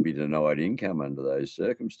 people would be denied income under those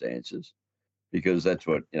circumstances, because that's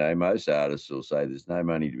what, most artists will say. There's no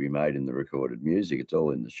money to be made in the recorded music. It's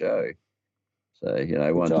all in the show. So,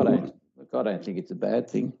 I don't think it's a bad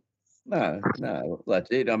thing. No, that's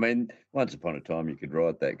it. I mean, once upon a time, you could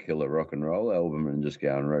write that killer rock and roll album and just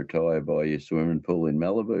go and retire by your swimming pool in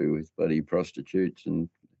Malibu with bloody prostitutes and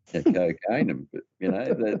cocaine.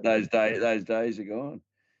 But those days are gone.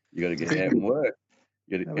 You got to get out and work.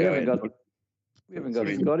 We haven't got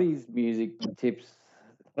Scotty's music tips.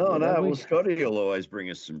 Oh no, well, Scotty will always bring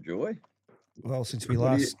us some joy. Well, since we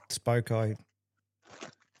last spoke, I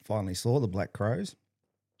finally saw the Black Crowes.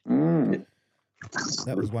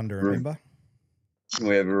 That was one to remember. Can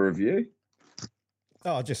we have a review?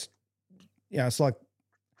 Oh, just, it's like,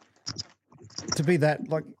 to be that,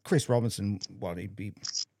 like Chris Robinson, he'd be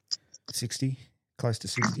 60, close to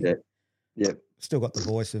 60. Yeah. Still got the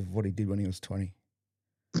voice of what he did when he was 20.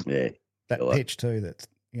 Yeah. That pitch too,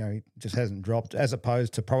 he just hasn't dropped, as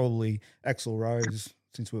opposed to probably Axl Rose,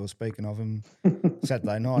 since we were speaking of him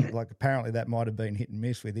Saturday night. Like, apparently that might have been hit and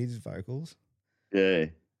miss with his vocals. Yeah.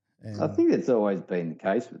 And, I think it's always been the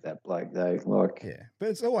case with that bloke, though. Like, yeah, but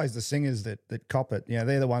it's always the singers that cop it.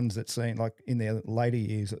 They're the ones that seem like in their later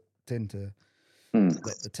years that tend to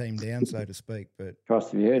let the team down, so to speak. But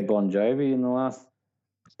Christ, have you heard Bon Jovi in the last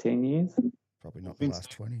 10 years? probably not the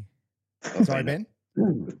last 20. I've Sorry, been-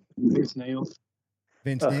 Ben? Vince Neil.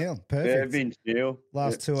 Vince Oh, Neil, Yeah, perfect. Vince Neil.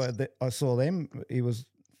 Last tour that I saw them, he was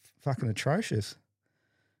fucking atrocious.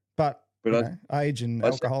 But, But age and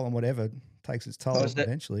I said- alcohol and whatever takes its toll said-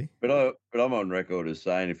 eventually. But I'm on record as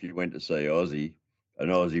saying if you went to see Ozzy and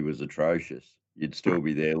Ozzy was atrocious, you'd still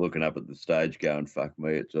be there looking up at the stage going, "Fuck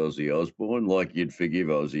me, it's Ozzy Osbourne." Like, you'd forgive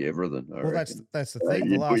Ozzy everything. I Well, reckon. that's the So thing.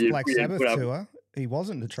 The you'd last put- Black you'd Sabbath put up- tour, he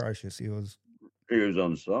wasn't atrocious. He was. He was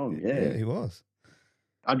on song. Yeah, he was.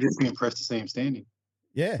 I'd just be impressed to see him standing.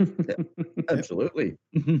 Yeah. absolutely.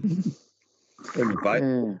 even,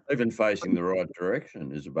 Yeah. even facing the right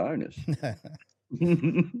direction is a bonus.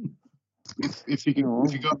 If you Oh.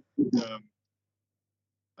 if you got,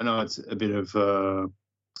 I know it's a bit of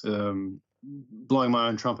blowing my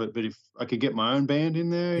own trumpet, but if I could get my own band in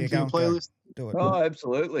there Yeah, into the go. playlist, Do it. Oh,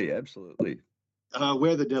 absolutely, absolutely.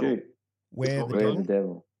 Where the Devil, Shoot, Where the Where where's devil? the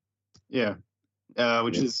devil? yeah,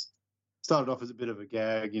 which Yeah. is started off as a bit of a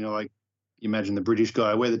gag, like you imagine the British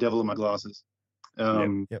guy, "Where the devil are my glasses."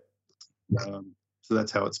 Yep. So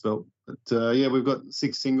that's how it's spelt. But yeah, we've got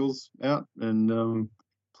 6 singles out and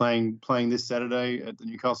playing this Saturday at the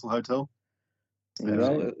Newcastle Hotel. There you go.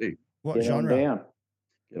 Absolutely. What Get on genre? down.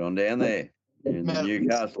 Get on down there in the Metal.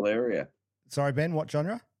 Newcastle area. Sorry, Ben. What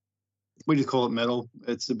genre? We just call it metal.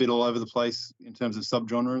 It's a bit all over the place in terms of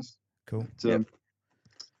subgenres. Cool. But,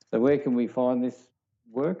 So where can we find this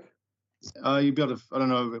work? you've got I don't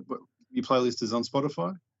know, your playlist is on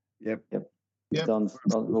Spotify. Yep. It's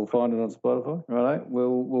we'll find it on Spotify. Right.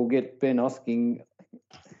 We'll get Ben Hosking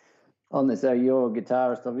on this. So you're a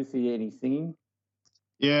guitarist, obviously. Any singing?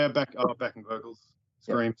 Yeah, backing vocals,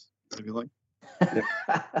 screams, whatever you like.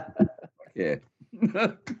 Yeah.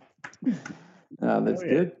 That's Oh, yeah.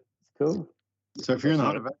 good. It's cool. So if you're in the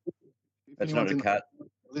That's heart of it, if That's not anyone's a in the cut.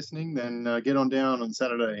 listening, then get on down on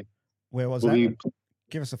Saturday. Where was We'll that? be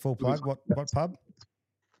Give us a full plug. What pub?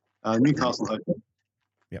 Newcastle Hotel.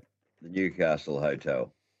 The Newcastle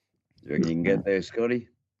Hotel. You reckon you can get there, Scotty?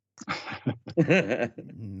 Not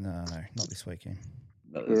No, not this weekend.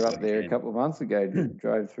 this We were up there a weekend. couple of months ago.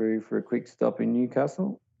 Drove through for a quick stop in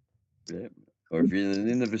Newcastle. Yeah. Or if you're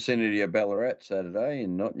in the vicinity of Ballarat Saturday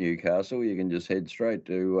and not Newcastle, you can just head straight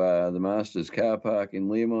to the Masters car park in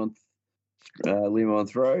Learmonth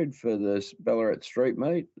Road for the Ballarat Street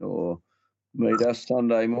Meet, or meet us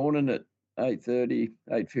Sunday morning at 8:30,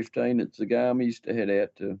 8:15 at Zagami's to head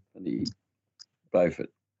out to the Beaufort.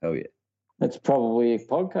 Hell yeah. That's probably a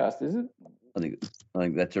podcast, is it? I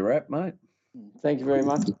think that's a wrap, mate. Thank you very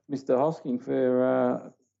much, Mr. Hosking,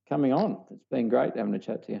 for coming on. It's been great having a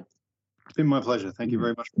chat to you. It's been my pleasure. Thank you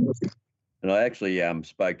very much. And I actually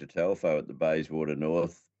spoke to Telfo at the Bayswater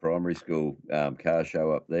North Primary School car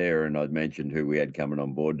show up there, and I'd mentioned who we had coming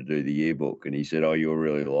on board to do the yearbook, and he said, "Oh, you'll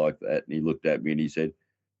really like that." And he looked at me and he said,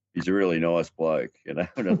 "He's a really nice bloke," And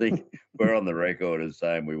I think we're on the record as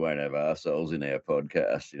saying we won't have arseholes in our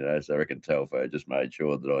podcast, So I reckon Telfo just made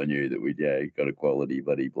sure that I knew that we'd got a quality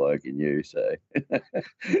bloody bloke in you. So yeah,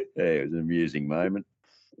 it was an amusing moment.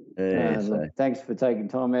 Yeah, Look, thanks for taking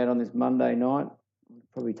time out on this Monday night.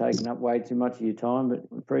 We've probably taken up way too much of your time,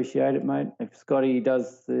 but we appreciate it, mate. If Scotty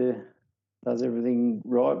does everything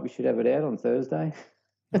right, we should have it out on Thursday.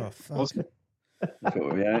 Oh, fuck. Awesome.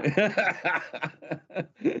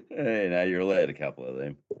 You're allowed a couple of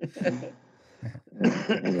them.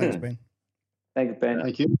 Thanks, Ben. Thanks, Ben.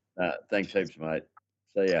 Thank you. Thanks heaps, mate.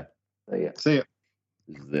 See ya. See ya. See you.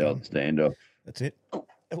 This is the old standoff. That's it.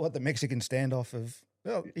 What the Mexican standoff of?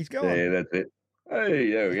 Well, he's gone. Yeah, that's it. Hey,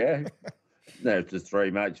 there we go. No, it's just 3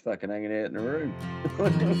 mates fucking hanging out in a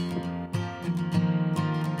room.